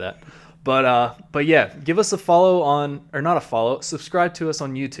proof of that. But yeah, give us a follow or not a follow, subscribe to us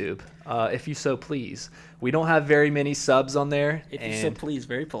on YouTube, if you so please. We don't have very many subs on there. If you so please,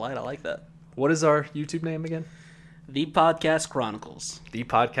 very polite. I like that. What is our YouTube name again? The Podcast Chronicles. The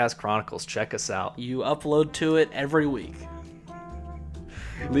Podcast Chronicles. Check us out. You upload to it every week.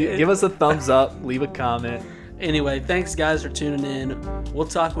 Give us a thumbs up. Leave a comment. Anyway, thanks guys for tuning in. We'll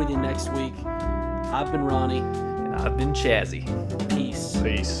talk with you next week. I've been Ronnie. And I've been Chazzy. Peace.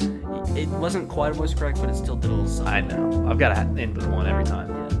 Peace. It wasn't quite a voice correct, but it still did a little something. I know. I've got to end with one every time.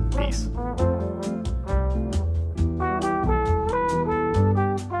 Yeah. Peace.